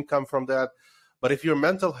the income from that, but if your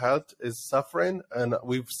mental health is suffering, and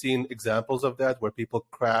we've seen examples of that where people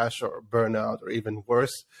crash or burn out or even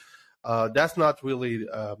worse, that's not really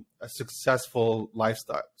a successful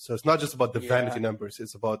lifestyle. So it's not just about the vanity numbers;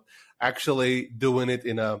 it's about actually doing it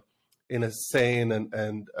in a sane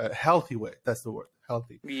and healthy way. That's the word,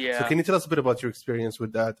 healthy. Yeah. So can you tell us a bit about your experience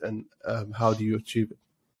with that, and how do you achieve it?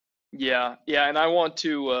 Yeah. And I want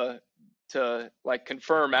to like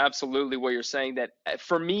confirm absolutely what you're saying, that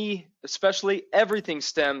for me, especially, everything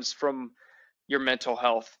stems from your mental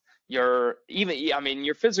health, your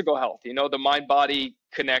physical health. The mind-body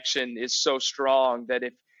connection is so strong that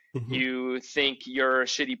if you think you're a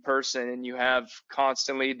shitty person and you have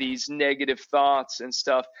constantly these negative thoughts and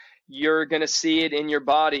stuff, you're going to see it in your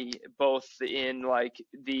body, both in like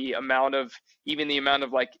the amount of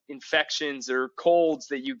like infections or colds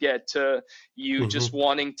that you get, to you just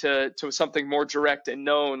wanting to something more direct and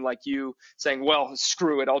known, like you saying, well,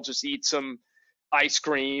 screw it, I'll just eat some ice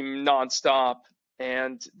cream nonstop.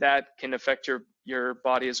 And that can affect your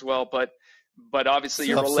body as well. But obviously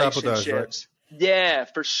your relationships. Right? Yeah,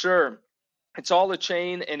 for sure. It's all a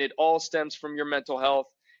chain, and it all stems from your mental health.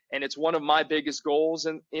 And it's one of my biggest goals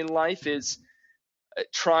in life is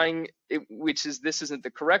trying, this isn't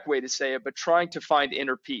the correct way to say it, but trying to find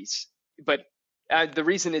inner peace. But the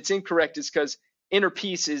reason it's incorrect is because inner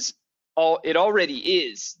peace it already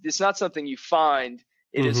is. It's not something you find.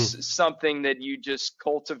 It is something that you just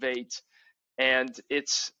cultivate. And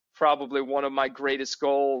it's probably one of my greatest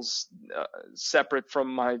goals, separate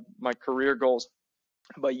from my career goals.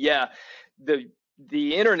 But yeah, the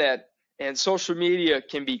internet and social media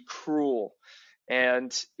can be cruel,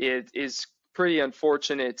 and it is pretty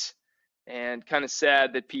unfortunate and kind of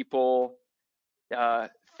sad that people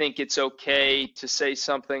think it's okay to say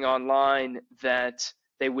something online that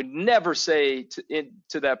they would never say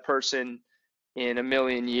to that person in a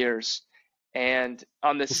million years. And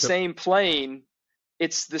on the same plane,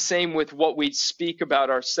 it's the same with what we speak about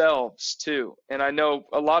ourselves too. And I know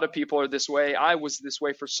a lot of people are this way. I was this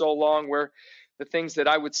way for so long, where the things that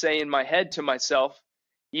I would say in my head to myself,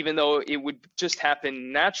 even though it would just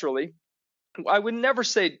happen naturally, I would never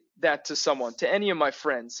say that to someone, to any of my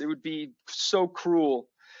friends. It would be so cruel.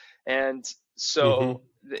 And so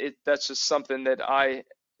that's just something that I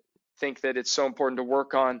think that it's so important to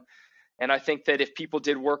work on. And I think that if people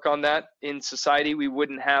did work on that in society, we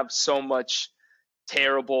wouldn't have so much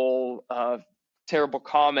terrible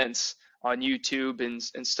comments on YouTube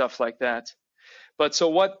and stuff like that. But so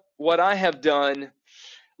what I have done,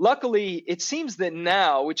 luckily, it seems that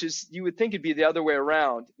now, which is, you would think it'd be the other way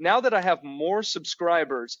around, now that I have more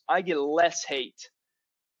subscribers, I get less hate,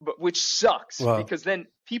 but which sucks. Wow. Because then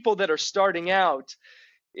people that are starting out,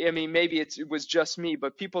 I mean, maybe it was just me,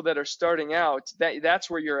 but people that are starting out, that's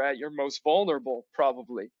where you're at your most vulnerable,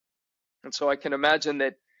 probably. And so I can imagine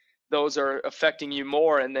that those are affecting you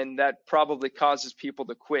more, and then that probably causes people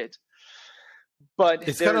to quit. But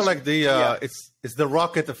it's kind of like the it's the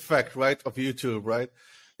rocket effect, right, of YouTube, right?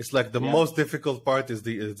 It's like the most difficult part is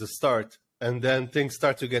the start, and then things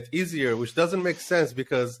start to get easier, which doesn't make sense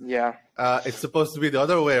because it's supposed to be the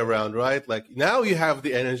other way around, right? Like now you have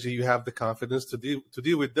the energy, you have the confidence to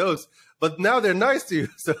deal with those, but now they're nice to you.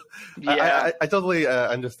 So I totally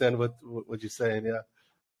understand what you're saying. Yeah,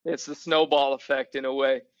 it's the snowball effect in a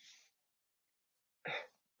way.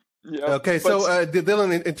 Yeah. Okay, so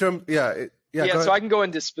Dylan, in terms, so I can go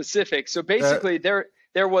into specifics. So basically,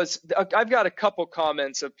 I've got a couple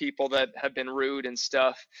comments of people that have been rude and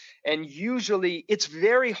stuff, and usually it's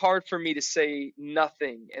very hard for me to say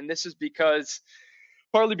nothing. And this is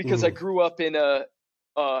partly because I grew up in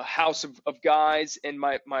a house of guys, and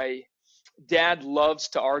my dad loves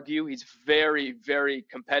to argue. He's very, very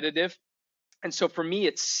competitive, and so for me,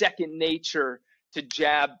 it's second nature to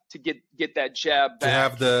get that jab back. To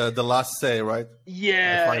have the last say, right?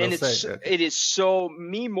 Yeah, and it is so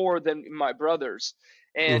me more than my brothers.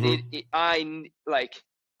 And I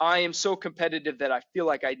am so competitive that I feel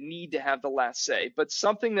like I need to have the last say. But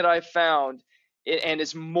something that I found and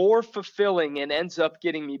is more fulfilling and ends up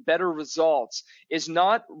getting me better results is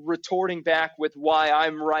not retorting back with why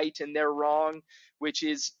I'm right and they're wrong, which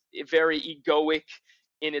is very egoic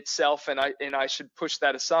in itself, and I should push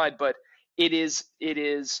that aside. But it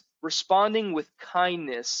is responding with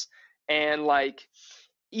kindness, and like,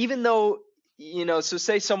 even though, so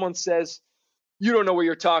say someone says, you don't know what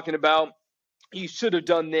you're talking about, you should have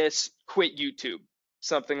done this, quit YouTube,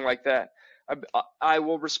 something like that. I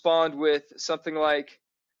will respond with something like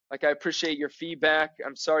I appreciate your feedback.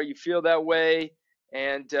 I'm sorry you feel that way.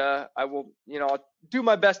 And I will, I'll do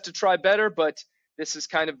my best to try better, but this is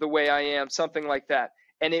kind of the way I am, something like that.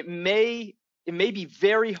 And it may be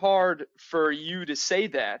very hard for you to say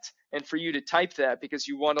that and for you to type that, because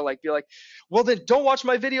you want to be like, well, then don't watch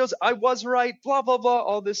my videos. I was right, blah, blah, blah,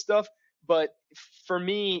 all this stuff. But for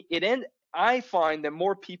me, I find that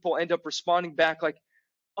more people end up responding back like,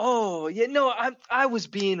 oh, yeah, no, I was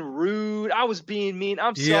being rude. I was being mean.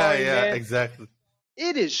 I'm sorry, man. Yeah, exactly.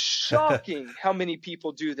 It is shocking how many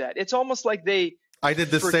people do that. It's almost like I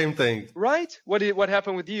did the same thing. Right? What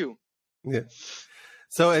happened with you? Yeah.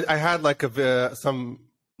 So I had some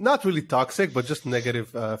not really toxic, but just negative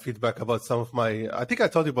feedback about some of my, I think I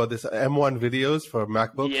told you about this, M1 videos for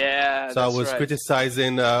MacBooks. Yeah, so I was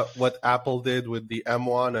criticizing what Apple did with the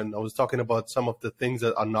M1, and I was talking about some of the things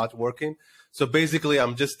that are not working. So basically,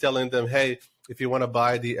 I'm just telling them, hey, if you want to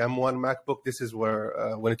buy the M1 MacBook, this is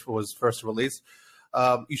where, when it was first released,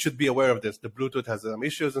 you should be aware of this. The Bluetooth has some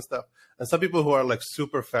issues and stuff. And some people who are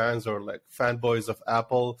super fans or fanboys of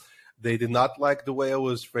Apple, they did not like the way I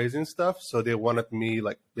was phrasing stuff, so they wanted me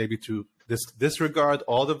maybe to disregard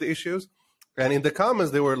all of the issues. And in the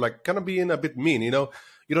comments, they were kind of being a bit mean. You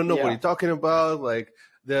don't know what you're talking about. Like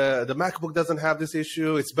the MacBook doesn't have this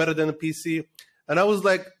issue. It's better than a PC. And I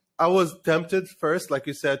was tempted first, like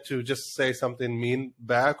you said, to just say something mean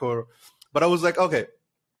back, but I was like, okay,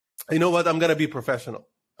 you know what? I'm gonna be professional.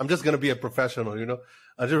 I'm just gonna be a professional.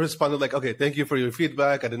 I just responded okay, thank you for your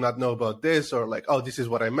feedback. I did not know about this, or oh, this is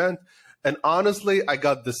what I meant. And honestly, I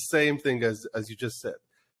got the same thing as you just said.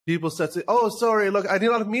 People said, oh, sorry, look, I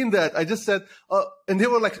did not mean that. I just said, oh, and they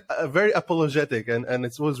were very apologetic. And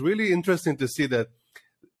it was really interesting to see that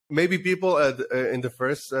maybe people in the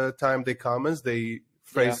first time they comment, they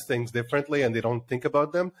phrase things differently and they don't think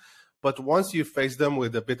about them. But once you face them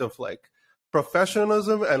with a bit of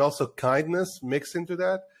professionalism and also kindness mixed into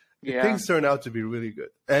that, things turn out to be really good.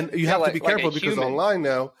 And you have to be careful because online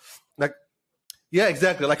now, Yeah,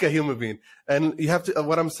 exactly, like a human being. And you have to.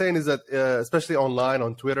 What I'm saying is that, especially online,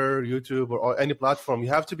 on Twitter, YouTube, or any platform, you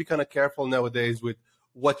have to be kind of careful nowadays with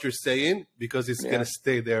what you're saying because it's Yeah. gonna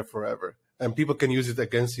stay there forever, and people can use it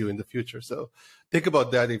against you in the future. So think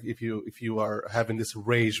about that if you are having this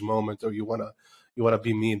rage moment or you wanna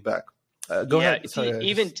be mean back. Go Yeah. ahead. Sorry, I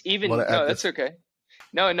Even just even want to no, add that's this. okay.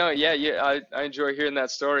 No, no, yeah, yeah. I enjoy hearing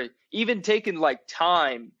that story. Even taking like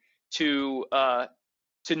time to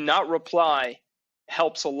not reply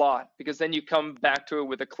helps a lot because then you come back to it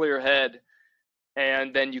with a clear head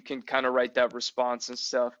and then you can kind of write that response and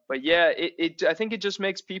stuff. But yeah, it I think it just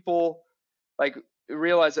makes people like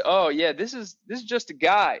realize, oh yeah, this is just a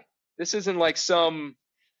guy. This isn't like some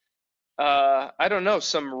I don't know,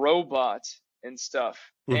 some robot and stuff.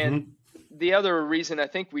 And Hmm. the other reason I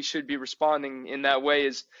think we should be responding in that way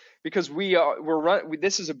is because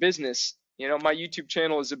this is a business. You know, my YouTube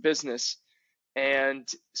channel is a business, and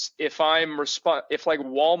if like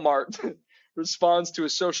Walmart responds to a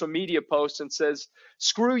social media post and says,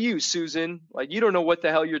 "Screw you, Susan," like you don't know what the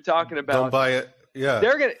hell you're talking Don't about, buy it. Yeah.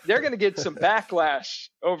 they're gonna get some backlash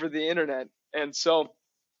over the internet, and so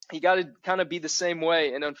you got to kind of be the same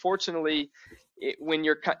way. And unfortunately, when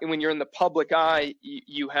you're in the public eye,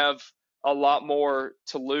 you have a lot more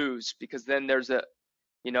to lose because then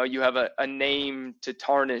you have a name to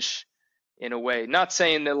tarnish in a way. Not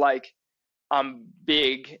saying that like I'm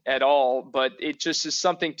big at all, but it just is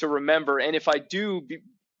something to remember. And if I do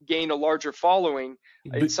gain a larger following,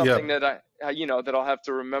 it's Yeah. something that that I'll have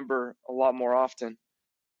to remember a lot more often.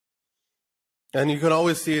 And you can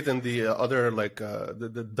always see it in the other, like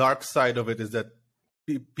the dark side of it is that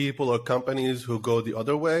people or companies who go the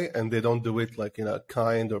other way and they don't do it like in a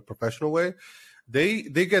kind or professional way, they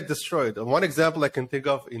get destroyed. And one example I can think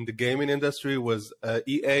of in the gaming industry was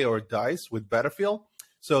EA or DICE with Battlefield.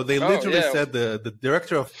 So they Oh literally yeah, said the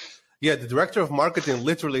director of the director of marketing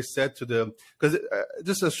literally said to the, because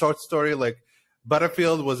just a short story, like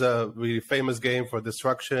Battlefield was a really famous game for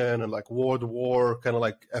destruction and like World War kind of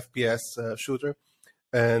like FPS shooter,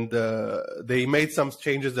 and they made some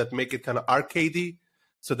changes that make it kind of arcadey.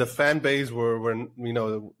 So the fan base were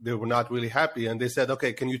they were not really happy, and they said,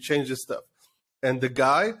 okay, can you change this stuff? And the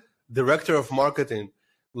guy, director of marketing,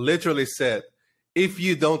 literally said, if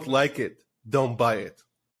you don't like it, don't buy it.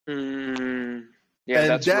 mm, yeah, And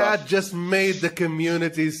that's rough. that just made the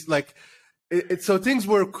communities like so things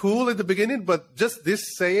were cool at the beginning, but just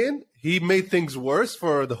this saying, he made things worse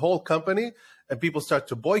for the whole company, and people start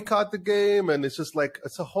to boycott the game, and it's just like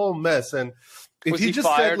it's a whole mess. And if Was he he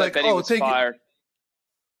just said fired? I like, bet he "Oh, was thank you," fired.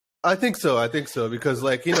 I think so, because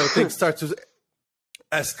like things start to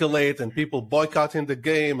escalate, and people boycotting the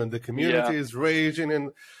game, and the Yeah, community is raging,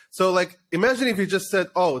 and so like imagine if he just said,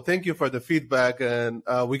 "Oh, thank you for the feedback, and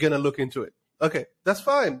we're gonna look into it." Okay, that's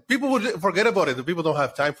fine. People would forget about it. The people don't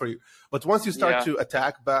have time for you. But once you start yeah, to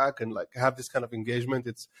attack back and like have this kind of engagement,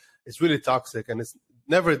 it's really toxic, and it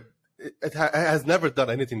has never done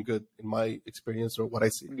anything good in my experience or what I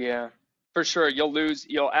see. yeah. For sure,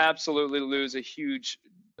 you'll absolutely lose a huge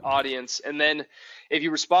audience. And then if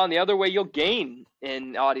you respond the other way, you'll gain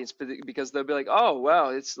an audience because they'll be like, "Oh, wow,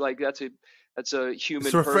 it's like that's a It's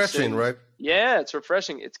human refreshing, person." right? Yeah, it's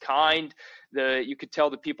refreshing. It's kind. You could tell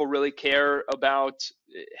that people really care about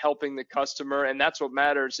helping the customer, and that's what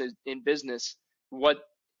matters in business. What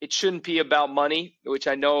It shouldn't be about money, which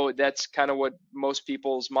I know that's kind of what most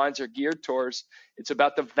people's minds are geared towards. It's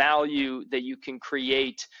about the value that you can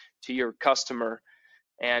create to your customer,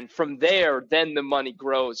 and from there then the money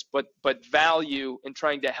grows. But value and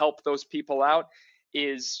trying to help those people out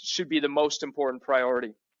is should be the most important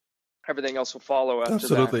priority. Everything else will follow after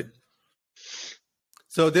that. Absolutely.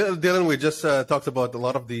 So, Dylan, we just talked about a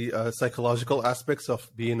lot of the psychological aspects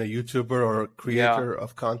of being a YouTuber or a Yeah, creator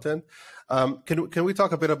of content. Can we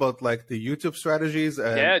talk a bit about like the YouTube strategies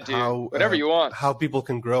and yeah, dude, whatever you want. how people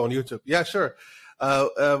can grow on YouTube? Yeah, sure.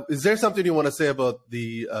 Is there something you want to say about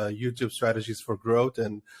the YouTube strategies for growth,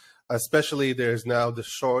 and especially there's now the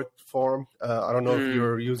short form? I don't know if Mm,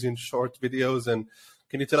 you're using short videos, and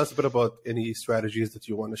can you tell us a bit about any strategies that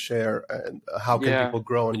you want to share, and how can yeah. people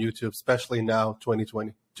grow on YouTube, especially now,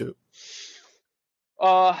 2022?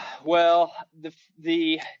 Well,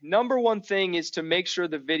 the number one thing is to make sure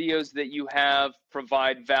the videos that you have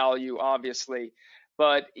provide value, obviously.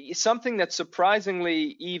 But something that's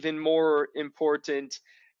surprisingly even more important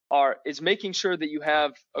is making sure that you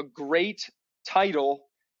have a great title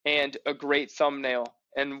and a great thumbnail.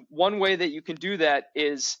 And one way that you can do that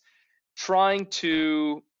is trying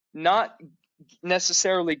to not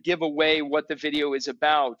necessarily give away what the video is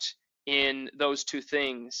about in those two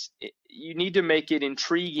things. You need to make it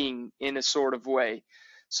intriguing in a sort of way.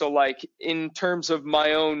 So like in terms of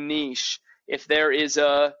my own niche, if there is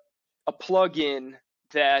a plugin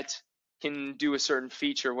that can do a certain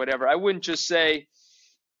feature, whatever, I wouldn't just say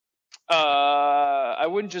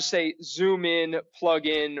zoom in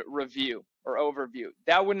plugin review or overview.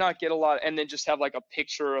 That would not get a lot, and then just have like a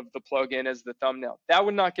picture of the plugin as the thumbnail. That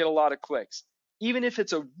would not get a lot of clicks. Even if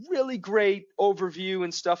it's a really great overview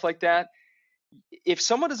and stuff like that, if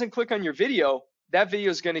someone doesn't click on your video, that video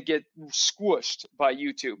is going to get squished by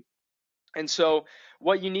YouTube. And so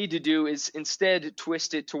what you need to do is instead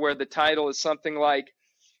twist it to where the title is something like,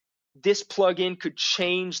 this plugin could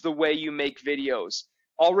change the way you make videos.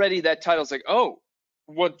 Already that title's like, oh,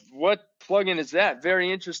 what plugin is that?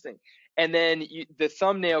 Very interesting. And then the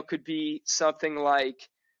thumbnail could be something like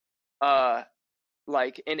an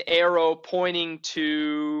arrow pointing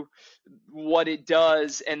to what it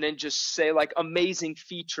does, and then just say like amazing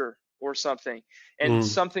feature or something. And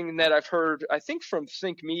something that I've heard, I think from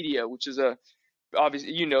Think Media, which is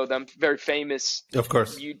obviously, you know them, very famous, of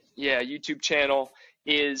course, YouTube channel,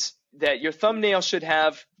 is that your thumbnail should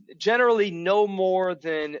have generally no more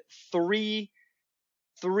than three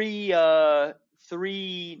not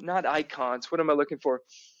icons. What am I looking for?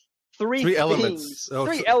 Three elements.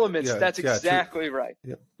 Three elements. Yeah, that's exactly true. right.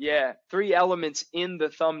 Yeah, 3 elements in the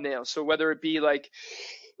thumbnail. So whether it be like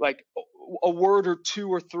a word or 2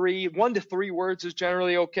 or 3, 1 to 3 words is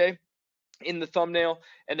generally okay in the thumbnail.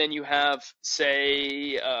 And then you have,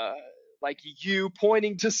 say, like you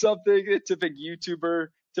pointing to something, a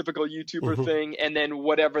typical YouTuber thing, and then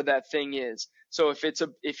whatever that thing is. So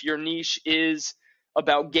if your niche is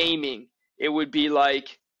about gaming, it would be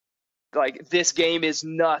like this game is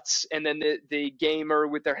nuts, and then the gamer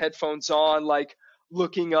with their headphones on, like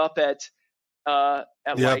looking up at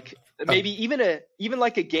like maybe even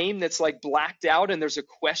like a game that's like blacked out and there's a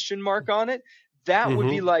question mark on it. That would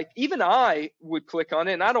be like, even I would click on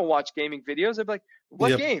it, and I don't watch gaming videos. I'd be like,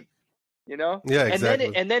 what game? You know? Yeah,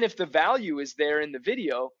 exactly. And then if the value is there in the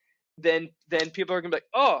video, then people are gonna be like,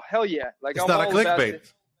 oh hell yeah, like it's I'm not all a about clickbait.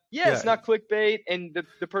 it. Yeah, it's not clickbait, and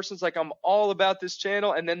the person's like, I'm all about this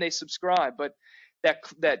channel, and then they subscribe. But that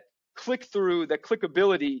click through, that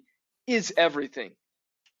clickability is everything.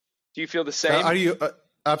 Do you feel the same? Are you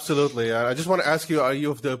absolutely? I just want to ask you: are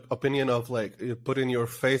you of the opinion of like putting your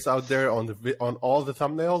face out there on all the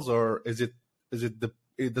thumbnails, or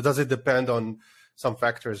does it depend on some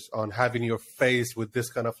factors on having your face with this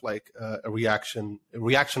kind of like a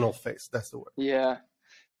reactional face? That's the word. Yeah.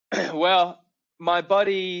 Well, my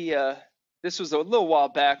buddy, this was a little while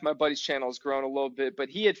back. My buddy's channel has grown a little bit, but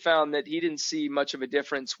he had found that he didn't see much of a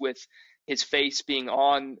difference with his face being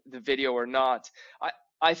on the video or not.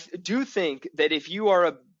 I do think that if you are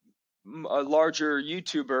a larger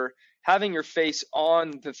YouTuber, having your face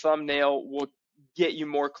on the thumbnail will get you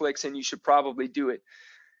more clicks, and you should probably do it.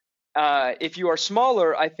 If you are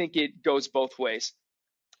smaller, I think it goes both ways.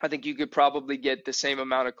 I think you could probably get the same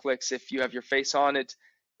amount of clicks if you have your face on it,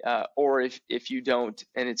 or if you don't,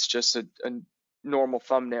 and it's just a normal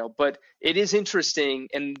thumbnail. But it is interesting,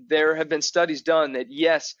 and there have been studies done that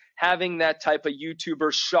yes, having that type of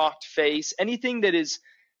YouTuber shocked face, anything that is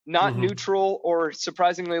not neutral or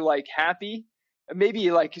surprisingly like happy, maybe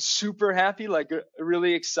like super happy, like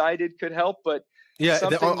really excited, could help. But yeah,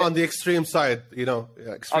 on the extreme side, you know,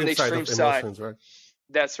 extreme side of emotions, right?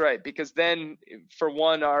 That's right, because then for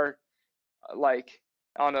one, our like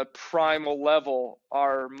on a primal level,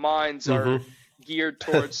 our minds are geared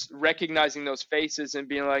towards recognizing those faces and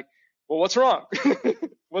being like, well, what's wrong?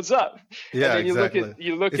 What's up? Yeah, and then exactly.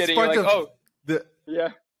 you look at it and you're like, oh, yeah.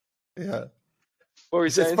 What were you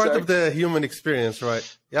saying? It's part of the human experience,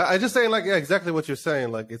 right? Yeah, I just saying like, yeah, exactly what you're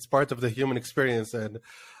saying. Like, it's part of the human experience. And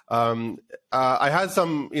I had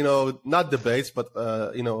some, you know, not debates, but,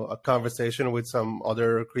 you know, a conversation with some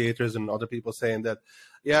other creators and other people saying that,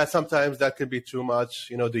 yeah, sometimes that can be too much,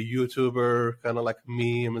 you know, the YouTuber kind of like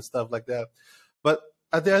meme and stuff like that. But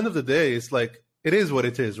at the end of the day, it's like, it is what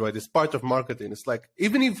it is, right? It's part of marketing. It's like,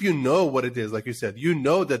 even if you know what it is, like you said, you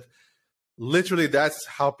know that literally that's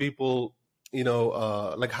how people, you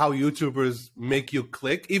know, like how YouTubers make you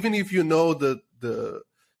click, even if you know the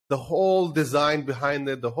whole design behind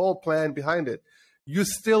it, the whole plan behind it, you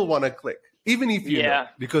still want to click, even if you know,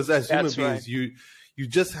 because as human beings, you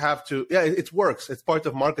just have to, it works. It's part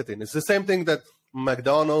of marketing. It's the same thing that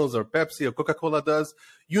McDonald's or Pepsi or Coca-Cola does.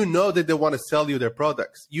 You know that they want to sell you their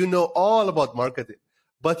products. You know all about marketing,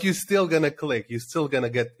 but you're still going to click. You're still going to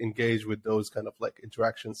get engaged with those kind of like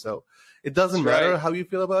interactions. So it doesn't matter how you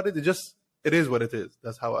feel about it. It is what it is.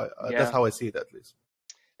 That's how I see it, at least.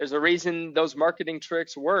 There's a reason those marketing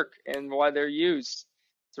tricks work and why they're used.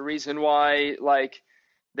 It's a reason why, like,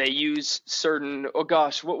 they use certain, oh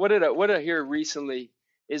gosh, what did I hear recently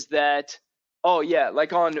is that, oh yeah,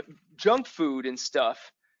 like on junk food and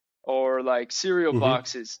stuff, or like cereal Hmm.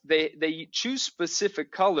 boxes, they choose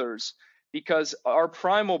specific colors because our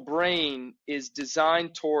primal brain is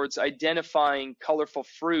designed towards identifying colorful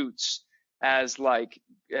fruits as like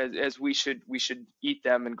as we should eat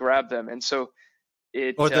them and grab them. And so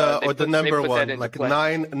Or it the they number put that one, into like play.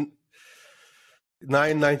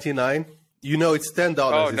 9.99. You know, it's Oh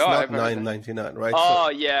 $10. no, It's I not haven't heard that. 9.99, right? So Oh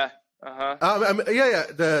yeah. Uh-huh. I mean, yeah.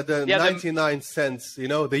 The Yeah, the 99 cents. You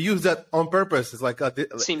know, they use that on purpose. It's like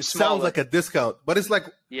seems it sounds smaller. like a discount, but it's like,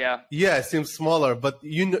 Yeah. yeah, it seems smaller, but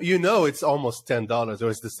you know it's almost $10, or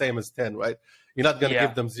it's the same as 10, right? You're not gonna Yeah.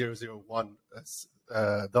 give them 0.001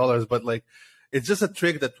 dollars, but like it's just a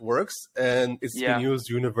trick that works, and it's been Yeah. used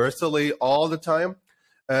universally all the time.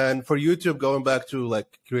 And for YouTube, going back to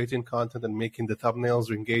like creating content and making the thumbnails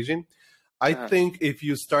engaging, I Uh-huh. think if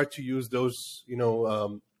you start to use those,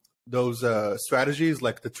 those strategies,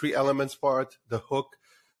 like the three elements part, the hook,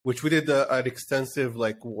 which we did an extensive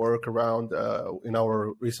like work around in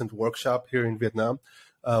our recent workshop here in Vietnam.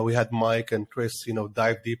 We had Mike and Chris,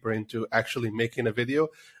 dive deeper into actually making a video.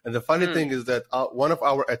 And the funny Mm. thing is that one of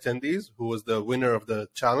our attendees, who was the winner of the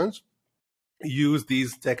challenge, used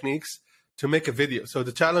these techniques to make a video. So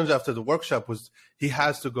the challenge after the workshop was he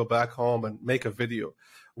has to go back home and make a video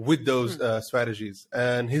with those Mm. strategies.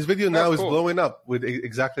 And his video Oh, now is cool. blowing up with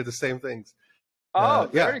exactly the same things. Oh,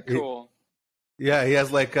 Yeah, very cool. yeah, he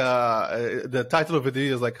has like the title of the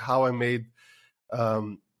video is like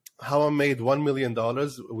um, how I made $1 million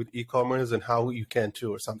with e-commerce and how you can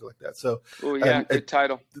too, or something like that. So, Oh, yeah, and good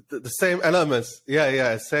title. the same elements,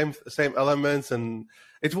 yeah, same elements, and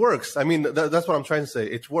it works. I mean, that's what I'm trying to say.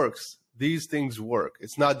 It works. These things work.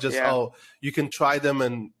 It's not just Yeah. you can try them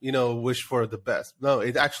and wish for the best. No,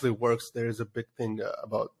 it actually works. There is a big thing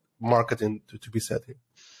about marketing to be said here.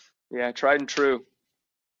 Yeah, tried and true.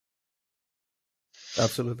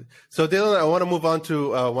 Absolutely. So Dylan, I want to move on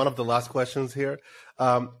to one of the last questions here.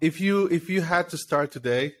 If you had to start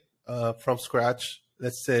today from scratch,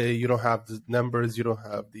 let's say you don't have the numbers, you don't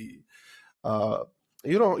have the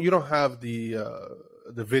you don't have the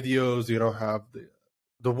videos, you don't have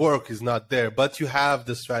the work is not there, but you have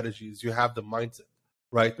the strategies, you have the mindset,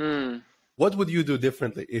 right? Hmm. What would you do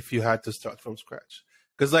differently if you had to start from scratch?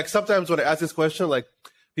 Because like sometimes when I ask this question, like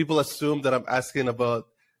people assume that I'm asking about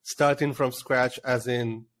starting from scratch, as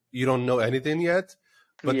in you don't know anything yet.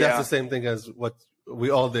 But that's the Yeah. same thing as what we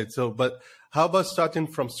all did. So, but how about starting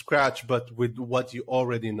from scratch, but with what you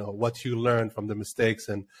already know, what you learned from the mistakes,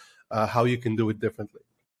 and how you can do it differently?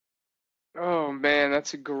 Oh man,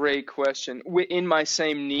 that's a great question. In my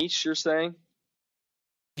same niche, you're saying?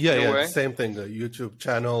 Yeah, In a yeah, the way? same thing. The YouTube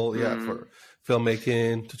channel, yeah, Hmm. for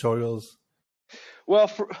filmmaking tutorials. Well,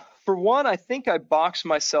 for one, I think I boxed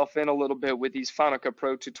myself in a little bit with these Final Cut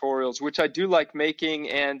Pro tutorials, which I do like making,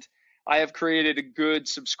 and I have created a good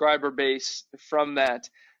subscriber base from that.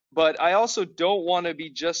 But I also don't want to be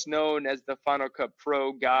just known as the Final Cut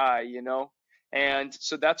Pro guy, you know? And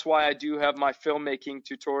so that's why I do have my filmmaking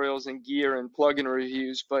tutorials and gear and plugin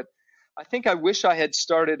reviews. But I think I wish I had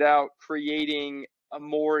started out creating a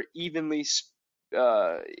more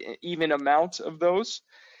uh, even amount of those.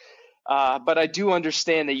 But I do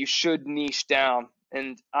understand that you should niche down,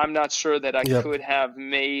 and I'm not sure that I Yep, could have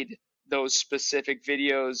made those specific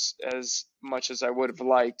videos as much as I would have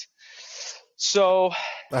liked. So,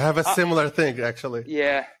 I have a uh, similar thing actually.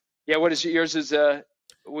 yeah, yeah. What is yours? Is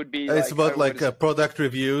would be It's like about what like is it? product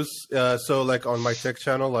reviews. So like on my tech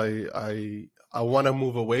channel, I want to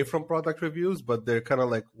move away from product reviews, but they're kind of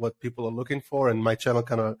like what people are looking for. And my channel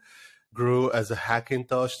kind of grew as a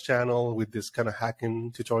Hackintosh channel with this kind of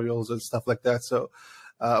hacking tutorials and stuff like that. So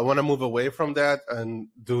I want to move away from that and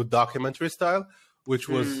do documentary style, which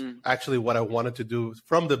was Hmm. actually what I wanted to do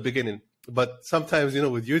from the beginning. But sometimes,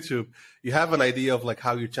 with YouTube, you have an idea of like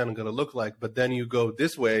how your channel going to look like, but then you go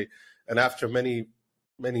this way, and after many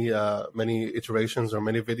iterations or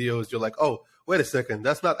many videos, you're like, oh, wait a second,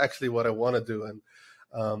 that's not actually what I want to do.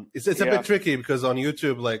 And it's a Yeah. bit tricky because on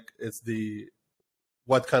YouTube, like it's the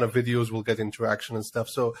what kind of videos will get interaction and stuff.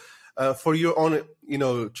 So for your own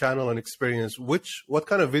channel and experience, what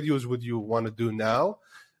kind of videos would you want to do now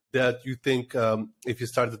that you think if you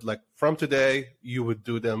started like from today, you would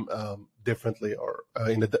do them differently or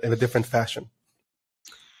in a different fashion?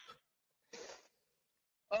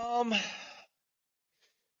 Um.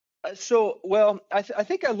 So, well, I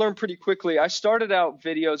think I learned pretty quickly. I started out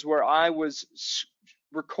videos where I was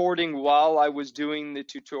recording while I was doing the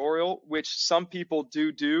tutorial, which some people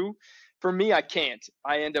do, for me, I can't.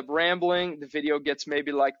 I end up rambling. The video gets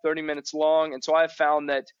maybe like 30 minutes long. And so I've found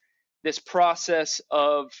that this process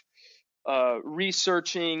of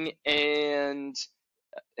researching and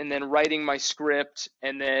then writing my script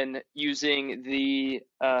and then using the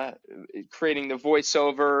creating the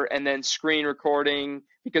voiceover and then screen recording,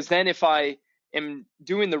 because then if I am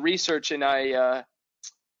doing the research and I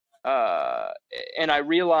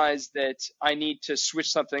realize that I need to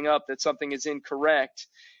switch something up, that something is incorrect,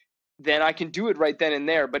 then I can do it right then and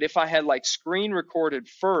there. But if I had like screen recorded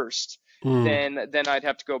first, then I'd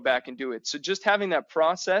have to go back and do it. So just having that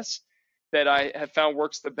process that I have found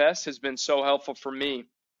works the best has been so helpful for me.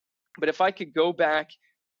 But if I could go back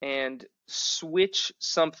and switch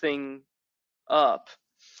something up,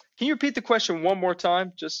 can you repeat the question one more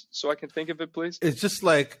time, just so I can think of it, please? It's just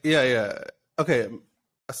like, yeah. Okay,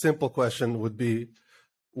 a simple question would be,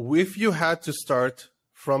 if you had to start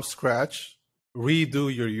from scratch,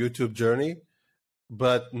 redo your YouTube journey,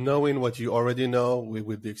 but knowing what you already know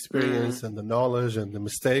with the experience and the knowledge and the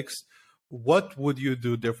mistakes, what would you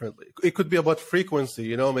do differently? It could be about frequency,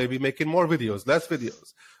 you know, maybe making more videos, less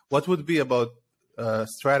videos. What would be about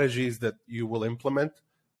strategies that you will implement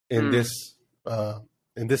in this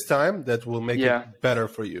time that will make it better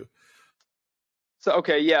for you? So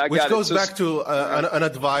okay, yeah, I got it. Which goes back to an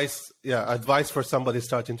advice for somebody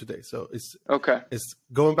starting today. So it's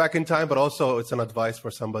going back in time, but also it's an advice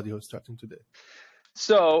for somebody who's starting today.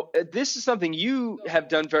 So this is something you have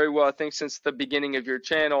done very well, I think, since the beginning of your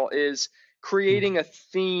channel, is creating a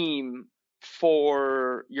theme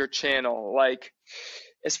for your channel. Like,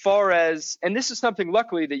 as far as, and this is something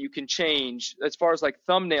luckily that you can change as far as like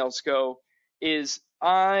thumbnails go, is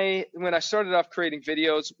when I started off creating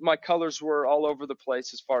videos, my colors were all over the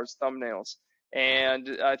place as far as thumbnails.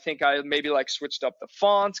 And I think I maybe like switched up the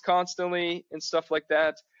fonts constantly and stuff like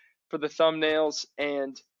that for the thumbnails.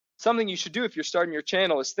 And something you should do if you're starting your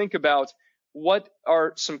channel is think about what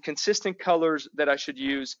are some consistent colors that I should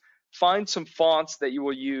use, find some fonts that you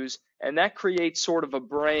will use, and that creates sort of a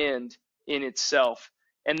brand in itself.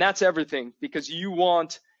 And that's everything, because you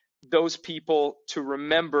want those people to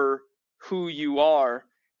remember who you are.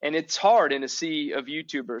 And it's hard in a sea of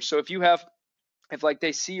YouTubers. So if like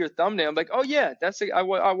they see your thumbnail, I'm like, oh yeah, I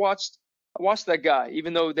watched that guy.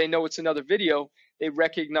 Even though they know it's another video, they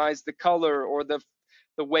recognize the color or the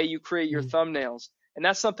way you create your thumbnails. And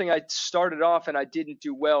that's something I started off and I didn't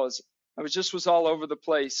do well, is I was all over the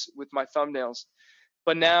place with my thumbnails.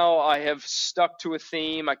 But now I have stuck to a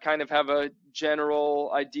theme. I kind of have a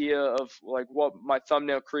general idea of like what my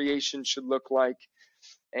thumbnail creation should look like.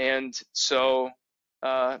 And so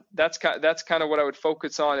that's kind of what I would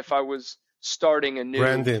focus on if I was starting a new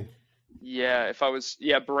branding.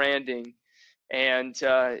 Branding. And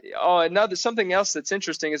something else that's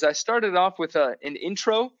interesting is I started off with an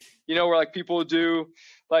intro, you know, where like people do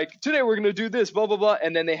like, today we're gonna do this, blah blah blah,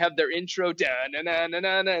 and then they have their intro, and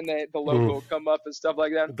the logo will come up and stuff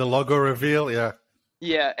like that. The logo reveal, yeah.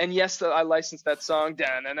 Yeah, and yes, I licensed that song,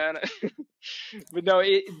 but no,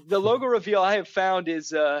 the logo reveal I have found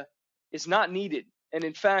is not needed, and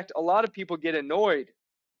in fact, a lot of people get annoyed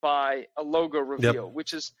by a logo reveal,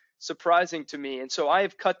 which is surprising to me, and so I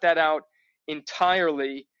have cut that out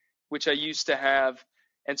entirely, which I used to have.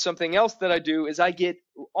 And something else that I do is I get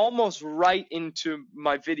almost right into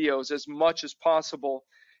my videos as much as possible.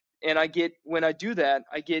 And when I do that,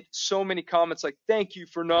 I get so many comments like, thank you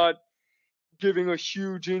for not giving a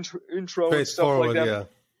huge intro and stuff like that.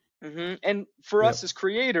 Yeah. And for us as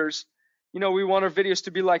creators, you know, we want our videos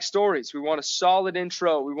to be like stories. We want a solid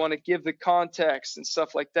intro. We want to give the context and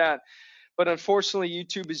stuff like that. But unfortunately,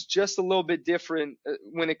 YouTube is just a little bit different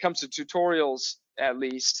when it comes to tutorials, at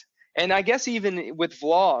least. And I guess even with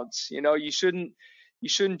vlogs, you know, you shouldn't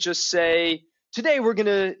just say, today we're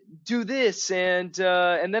gonna do this and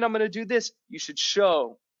then I'm gonna do this. You should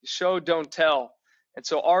show, don't tell. And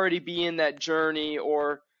so already be in that journey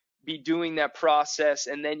or be doing that process,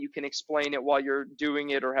 and then you can explain it while you're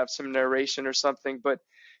doing it or have some narration or something. But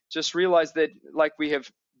just realize that, like we have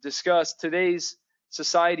discussed, today's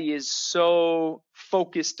society is so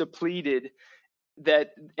focus depleted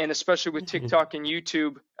that, and especially with TikTok and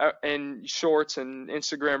YouTube and shorts and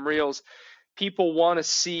Instagram reels, people want to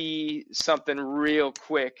see something real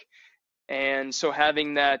quick. And so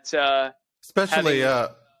having that, especially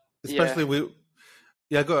go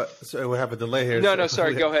ahead. So we have a delay here. No,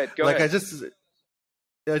 sorry. Go ahead. I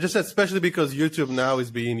just said, especially because YouTube now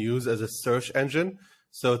is being used as a search engine.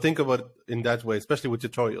 So think about it in that way, especially with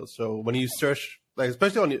tutorials. So when you search, like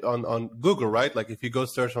especially on Google, right? Like if you go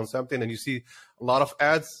search on something and you see a lot of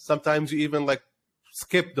ads, sometimes you even like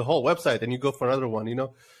skip the whole website and you go for another one, you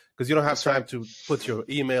know, because you don't have That's time right. to put your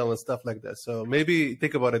email and stuff like that. So maybe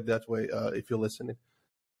think about it that way if you're listening.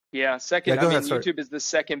 Yeah. Yeah, Second, I go mean, ahead. Sorry. YouTube is the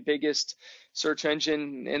second biggest search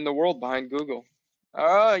engine in the world behind Google.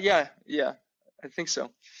 Yeah, I think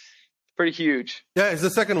so. Pretty huge. Yeah, it's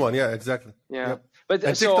the second one. Yeah, exactly. Yeah. Yep. But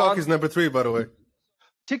And so TikTok on is number 3, by the way.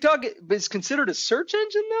 TikTok is considered a search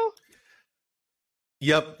engine now?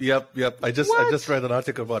 Yep. I just What? read an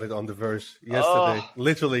article about it on The Verge yesterday. Oh,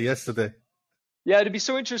 Literally yesterday. yeah, it'd be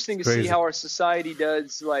so interesting to It's see crazy. how our society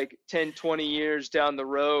does like 10, 20 years down the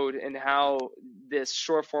road and how this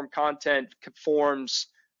short form content forms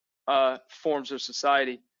forms of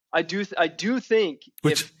society. I do think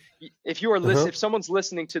Which if you are if someone's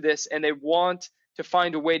listening to this and they want to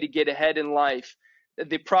find a way to get ahead in life,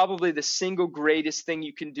 probably the single greatest thing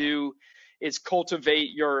you can do is cultivate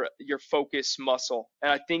your focus muscle.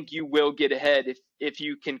 And I think you will get ahead if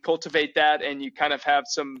you can cultivate that and you kind of have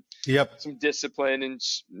some Yep. discipline and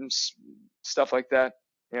stuff like that,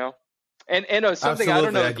 you know. And something, Absolutely, I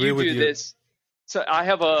don't know I if agree you with do you. this. So I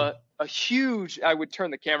have a huge, I would turn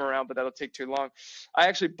the camera around, but that'll take too long. I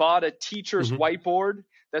actually bought a teacher's whiteboard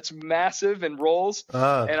that's massive and rolls,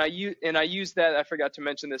 Ah, and I use that. I forgot to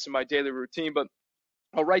mention this in my daily routine, but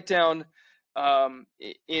I'll write down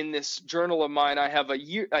in this journal of mine. I have a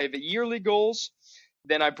yearly goals.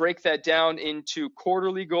 Then I break that down into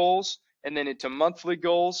quarterly goals, and then into monthly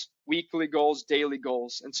goals, weekly goals, daily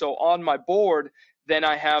goals. And so on my board, then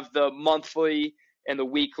I have the monthly and the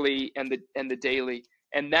weekly and the daily.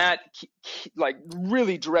 And that like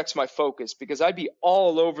really directs my focus, because I'd be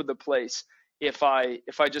all over the place if I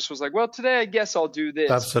just was like, well, today I guess I'll do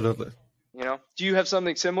this. absolutely. You know, do you have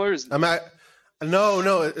something similar?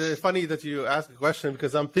 No. It's funny that you asked the question,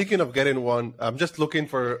 because I'm thinking of getting one. I'm just looking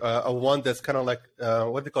for a one that's kind of like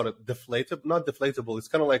what do they call it? Deflatable, not deflatable. It's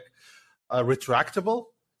kind of like retractable.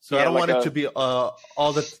 So Yeah, I don't like want it to be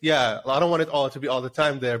all the. Yeah, I don't want it all to be all the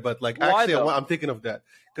time there. But like, Why, actually, though? I'm thinking of that.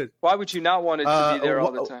 Why would you not want it to be there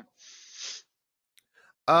all the time?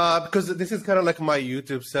 Because this is kind of like my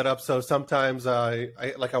YouTube setup. So sometimes I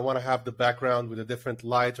want to have the background with a different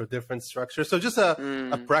light or different structure. So just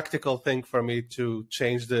a practical thing for me to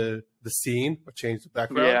change the scene or change the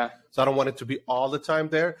background. Yeah. So I don't want it to be all the time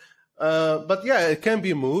there. But yeah, it can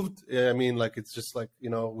be moved. I mean, like, it's just like, you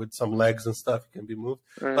know, with some legs and stuff, it can be moved.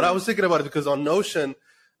 But I was thinking about it because on Notion,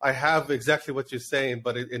 I have exactly what you're saying,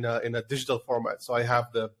 but in a digital format. So I have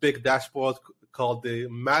the big dashboard called the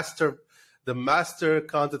master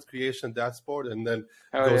content creation dashboard, and then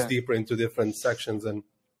goes deeper into different sections, and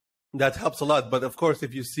that helps a lot. But of course,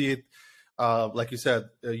 if you see it, like you said,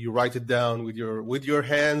 you write it down with your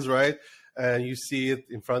hands, right? And you see it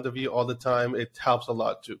in front of you all the time. It helps a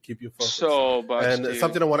lot to keep you focused. So much, and dude.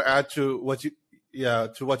 Something I want to add to what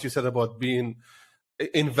you said about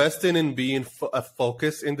investing in being a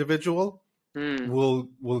focused individual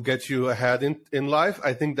will get you ahead in life.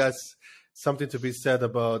 I think that's something to be said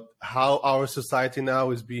about how our society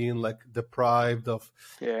now is being like deprived of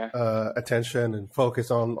attention and focus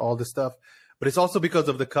on all this stuff. But it's also because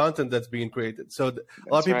of the content that's being created. So a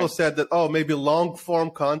lot of people said that, oh, maybe long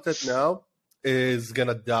form content now is going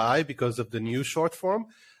to die because of the new short form.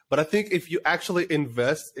 But I think if you actually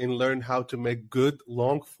invest in learn how to make good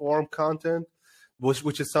long form content,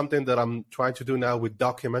 which is something that I'm trying to do now with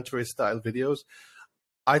documentary style videos,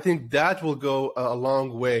 I think that will go a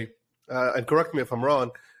long way. And correct me if I'm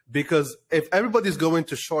wrong, because if everybody's going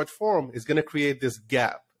to short form, it's going to create this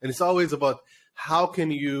gap. And it's always about how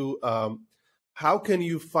can you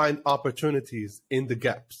find opportunities in the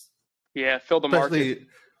gaps? Yeah, fill the market.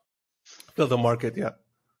 Fill the market, yeah.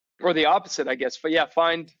 Or the opposite, I guess. But yeah,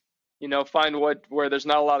 find where there's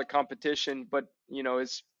not a lot of competition, but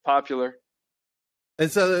is popular.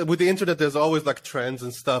 It's with the internet, there's always like trends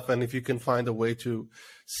and stuff, and if you can find a way to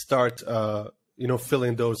start,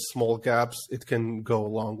 filling those small gaps, it can go a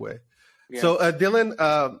long way. Yeah. So,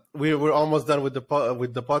 Dylan, we're almost done with the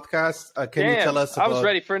podcast. Can you tell us about? I was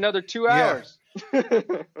ready for another 2 hours.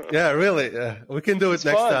 Yeah, really. We can do it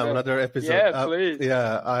next time, another episode. Yeah, please.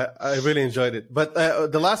 I really enjoyed it. But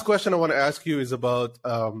the last question I want to ask you is about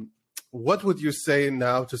what would you say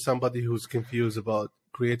now to somebody who's confused about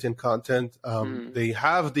creating content? They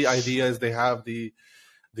have the ideas, they have the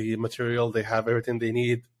material, they have everything they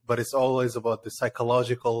need, but it's always about the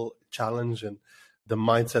psychological challenge and the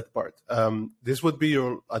mindset part. This would be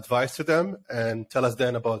your advice to them, and tell us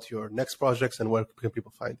then about your next projects and where can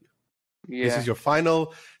people find you. Yeah. This is your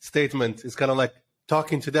final statement. It's kind of like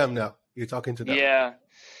talking to them now. You're talking to them. Yeah.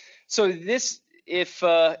 So this is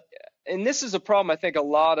a problem I think a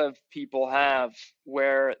lot of people have,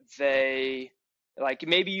 where they, like,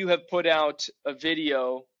 maybe you have put out a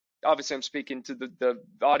video obviously I'm speaking to the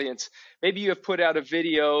audience. Maybe you have put out a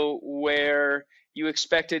video where you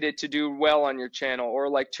expected it to do well on your channel, or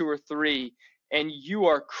like 2 or 3, and you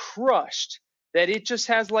are crushed that it just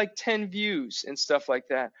has like 10 views and stuff like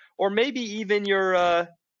that. Or maybe even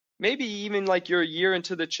like you're a year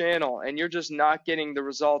into the channel and you're just not getting the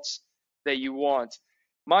results that you want.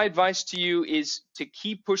 My advice to you is to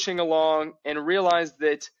keep pushing along and realize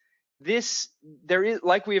that there is,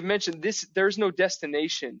 like we have mentioned, there's no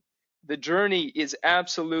destination. The journey is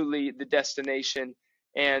absolutely the destination,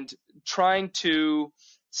 and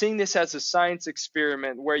seeing this as a science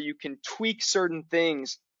experiment where you can tweak certain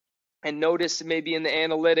things and notice maybe in the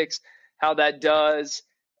analytics how that does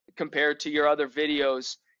compared to your other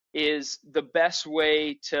videos is the best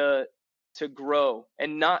way to grow,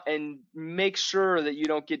 and make sure that you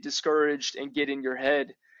don't get discouraged and get in your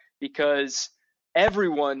head, because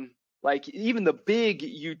everyone, like even the big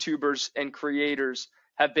YouTubers and creators,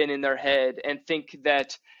 have been in their head and think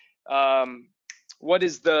that what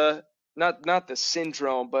is the not the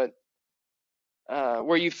syndrome, but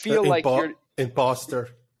where you feel like you're imposter.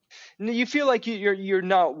 You feel like you're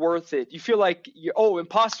not worth it. You feel like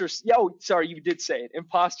imposter. Sorry, you did say it.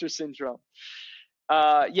 Imposter syndrome.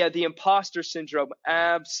 The imposter syndrome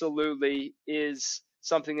absolutely is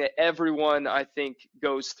something that everyone, I think,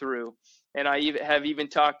 goes through. And I have even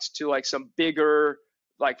talked to like some bigger,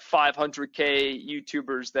 like 500K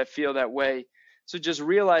YouTubers that feel that way. So just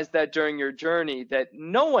realize that during your journey that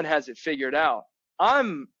no one has it figured out.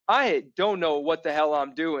 I don't know what the hell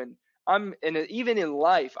I'm doing. Even in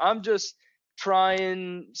life, I'm just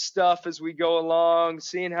trying stuff as we go along,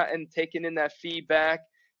 seeing how and taking in that feedback,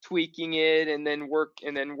 tweaking it, and then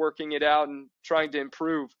working it out and trying to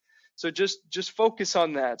improve. So just focus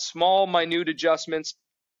on that. Small, minute adjustments.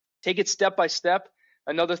 Take it step by step.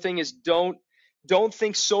 Another thing is don't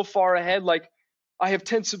think so far ahead, like I have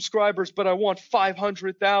 10 subscribers, but I want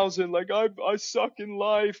 500,000. Like I suck in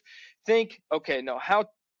life. Think, okay, no, how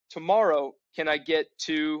tomorrow can I get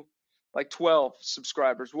to like 12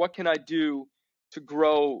 subscribers? What can I do to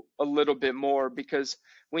grow a little bit more? Because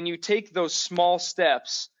when you take those small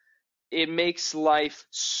steps, it makes life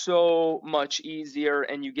so much easier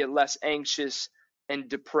and you get less anxious and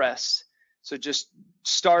depressed. So just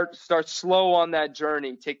start slow on that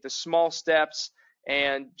journey. Take the small steps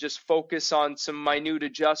and just focus on some minute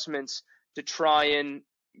adjustments to try and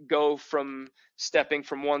go from stepping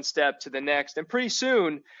from one step to the next. And pretty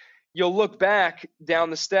soon you'll look back down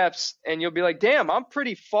the steps and you'll be like, damn, I'm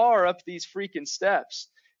pretty far up these freaking steps.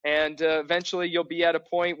 And eventually you'll be at a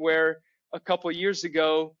point where a couple of years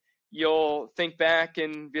ago, you'll think back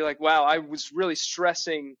and be like, wow, I was really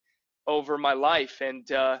stressing over my life, and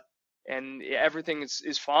everything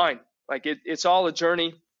is fine. Like it's all a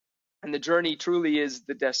journey, and the journey truly is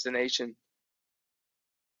the destination.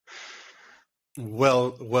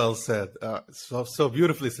 Well said. So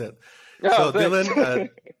beautifully said. Oh, so Dylan,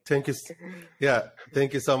 thank you. Yeah,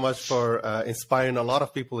 thank you so much for inspiring a lot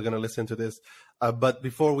of people who are going to listen to this. But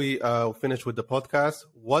before we finish with the podcast,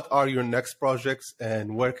 what are your next projects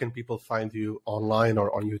and where can people find you online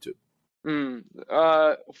or on YouTube?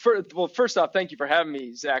 First off, thank you for having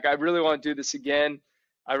me, Zach. I really want to do this again.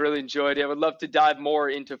 I really enjoyed it. I would love to dive more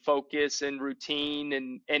into focus and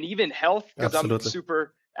routine and even health, because I'm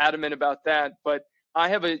super adamant about that. But I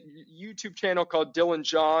have a YouTube channel called Dylan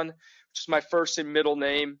John, which is my first and middle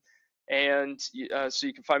name. And so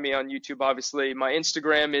you can find me on YouTube, obviously. My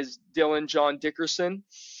Instagram is Dylan John Dickerson.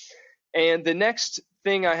 And the next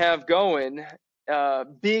thing I have going,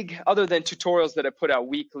 big, other than tutorials that I put out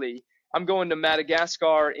weekly, I'm going to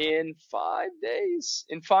Madagascar in 5 days.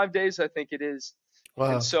 In 5 days, I think it is.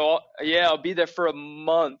 Wow. And so, I'll be there for a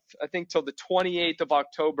month, I think till the 28th of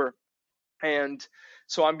October. And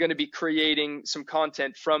so I'm going to be creating some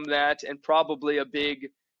content from that, and probably a big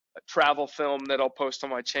travel film that I'll post on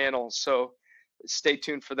my channel. So stay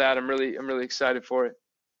tuned for that. I'm really excited for it.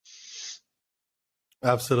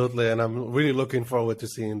 Absolutely. And I'm really looking forward to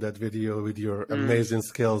seeing that video with your amazing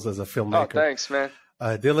skills as a filmmaker. Oh, thanks, man.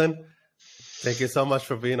 Dylan, thank you so much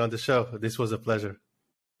for being on the show. This was a pleasure.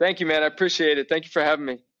 Thank you, man. I appreciate it. Thank you for having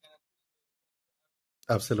me.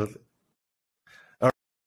 Absolutely.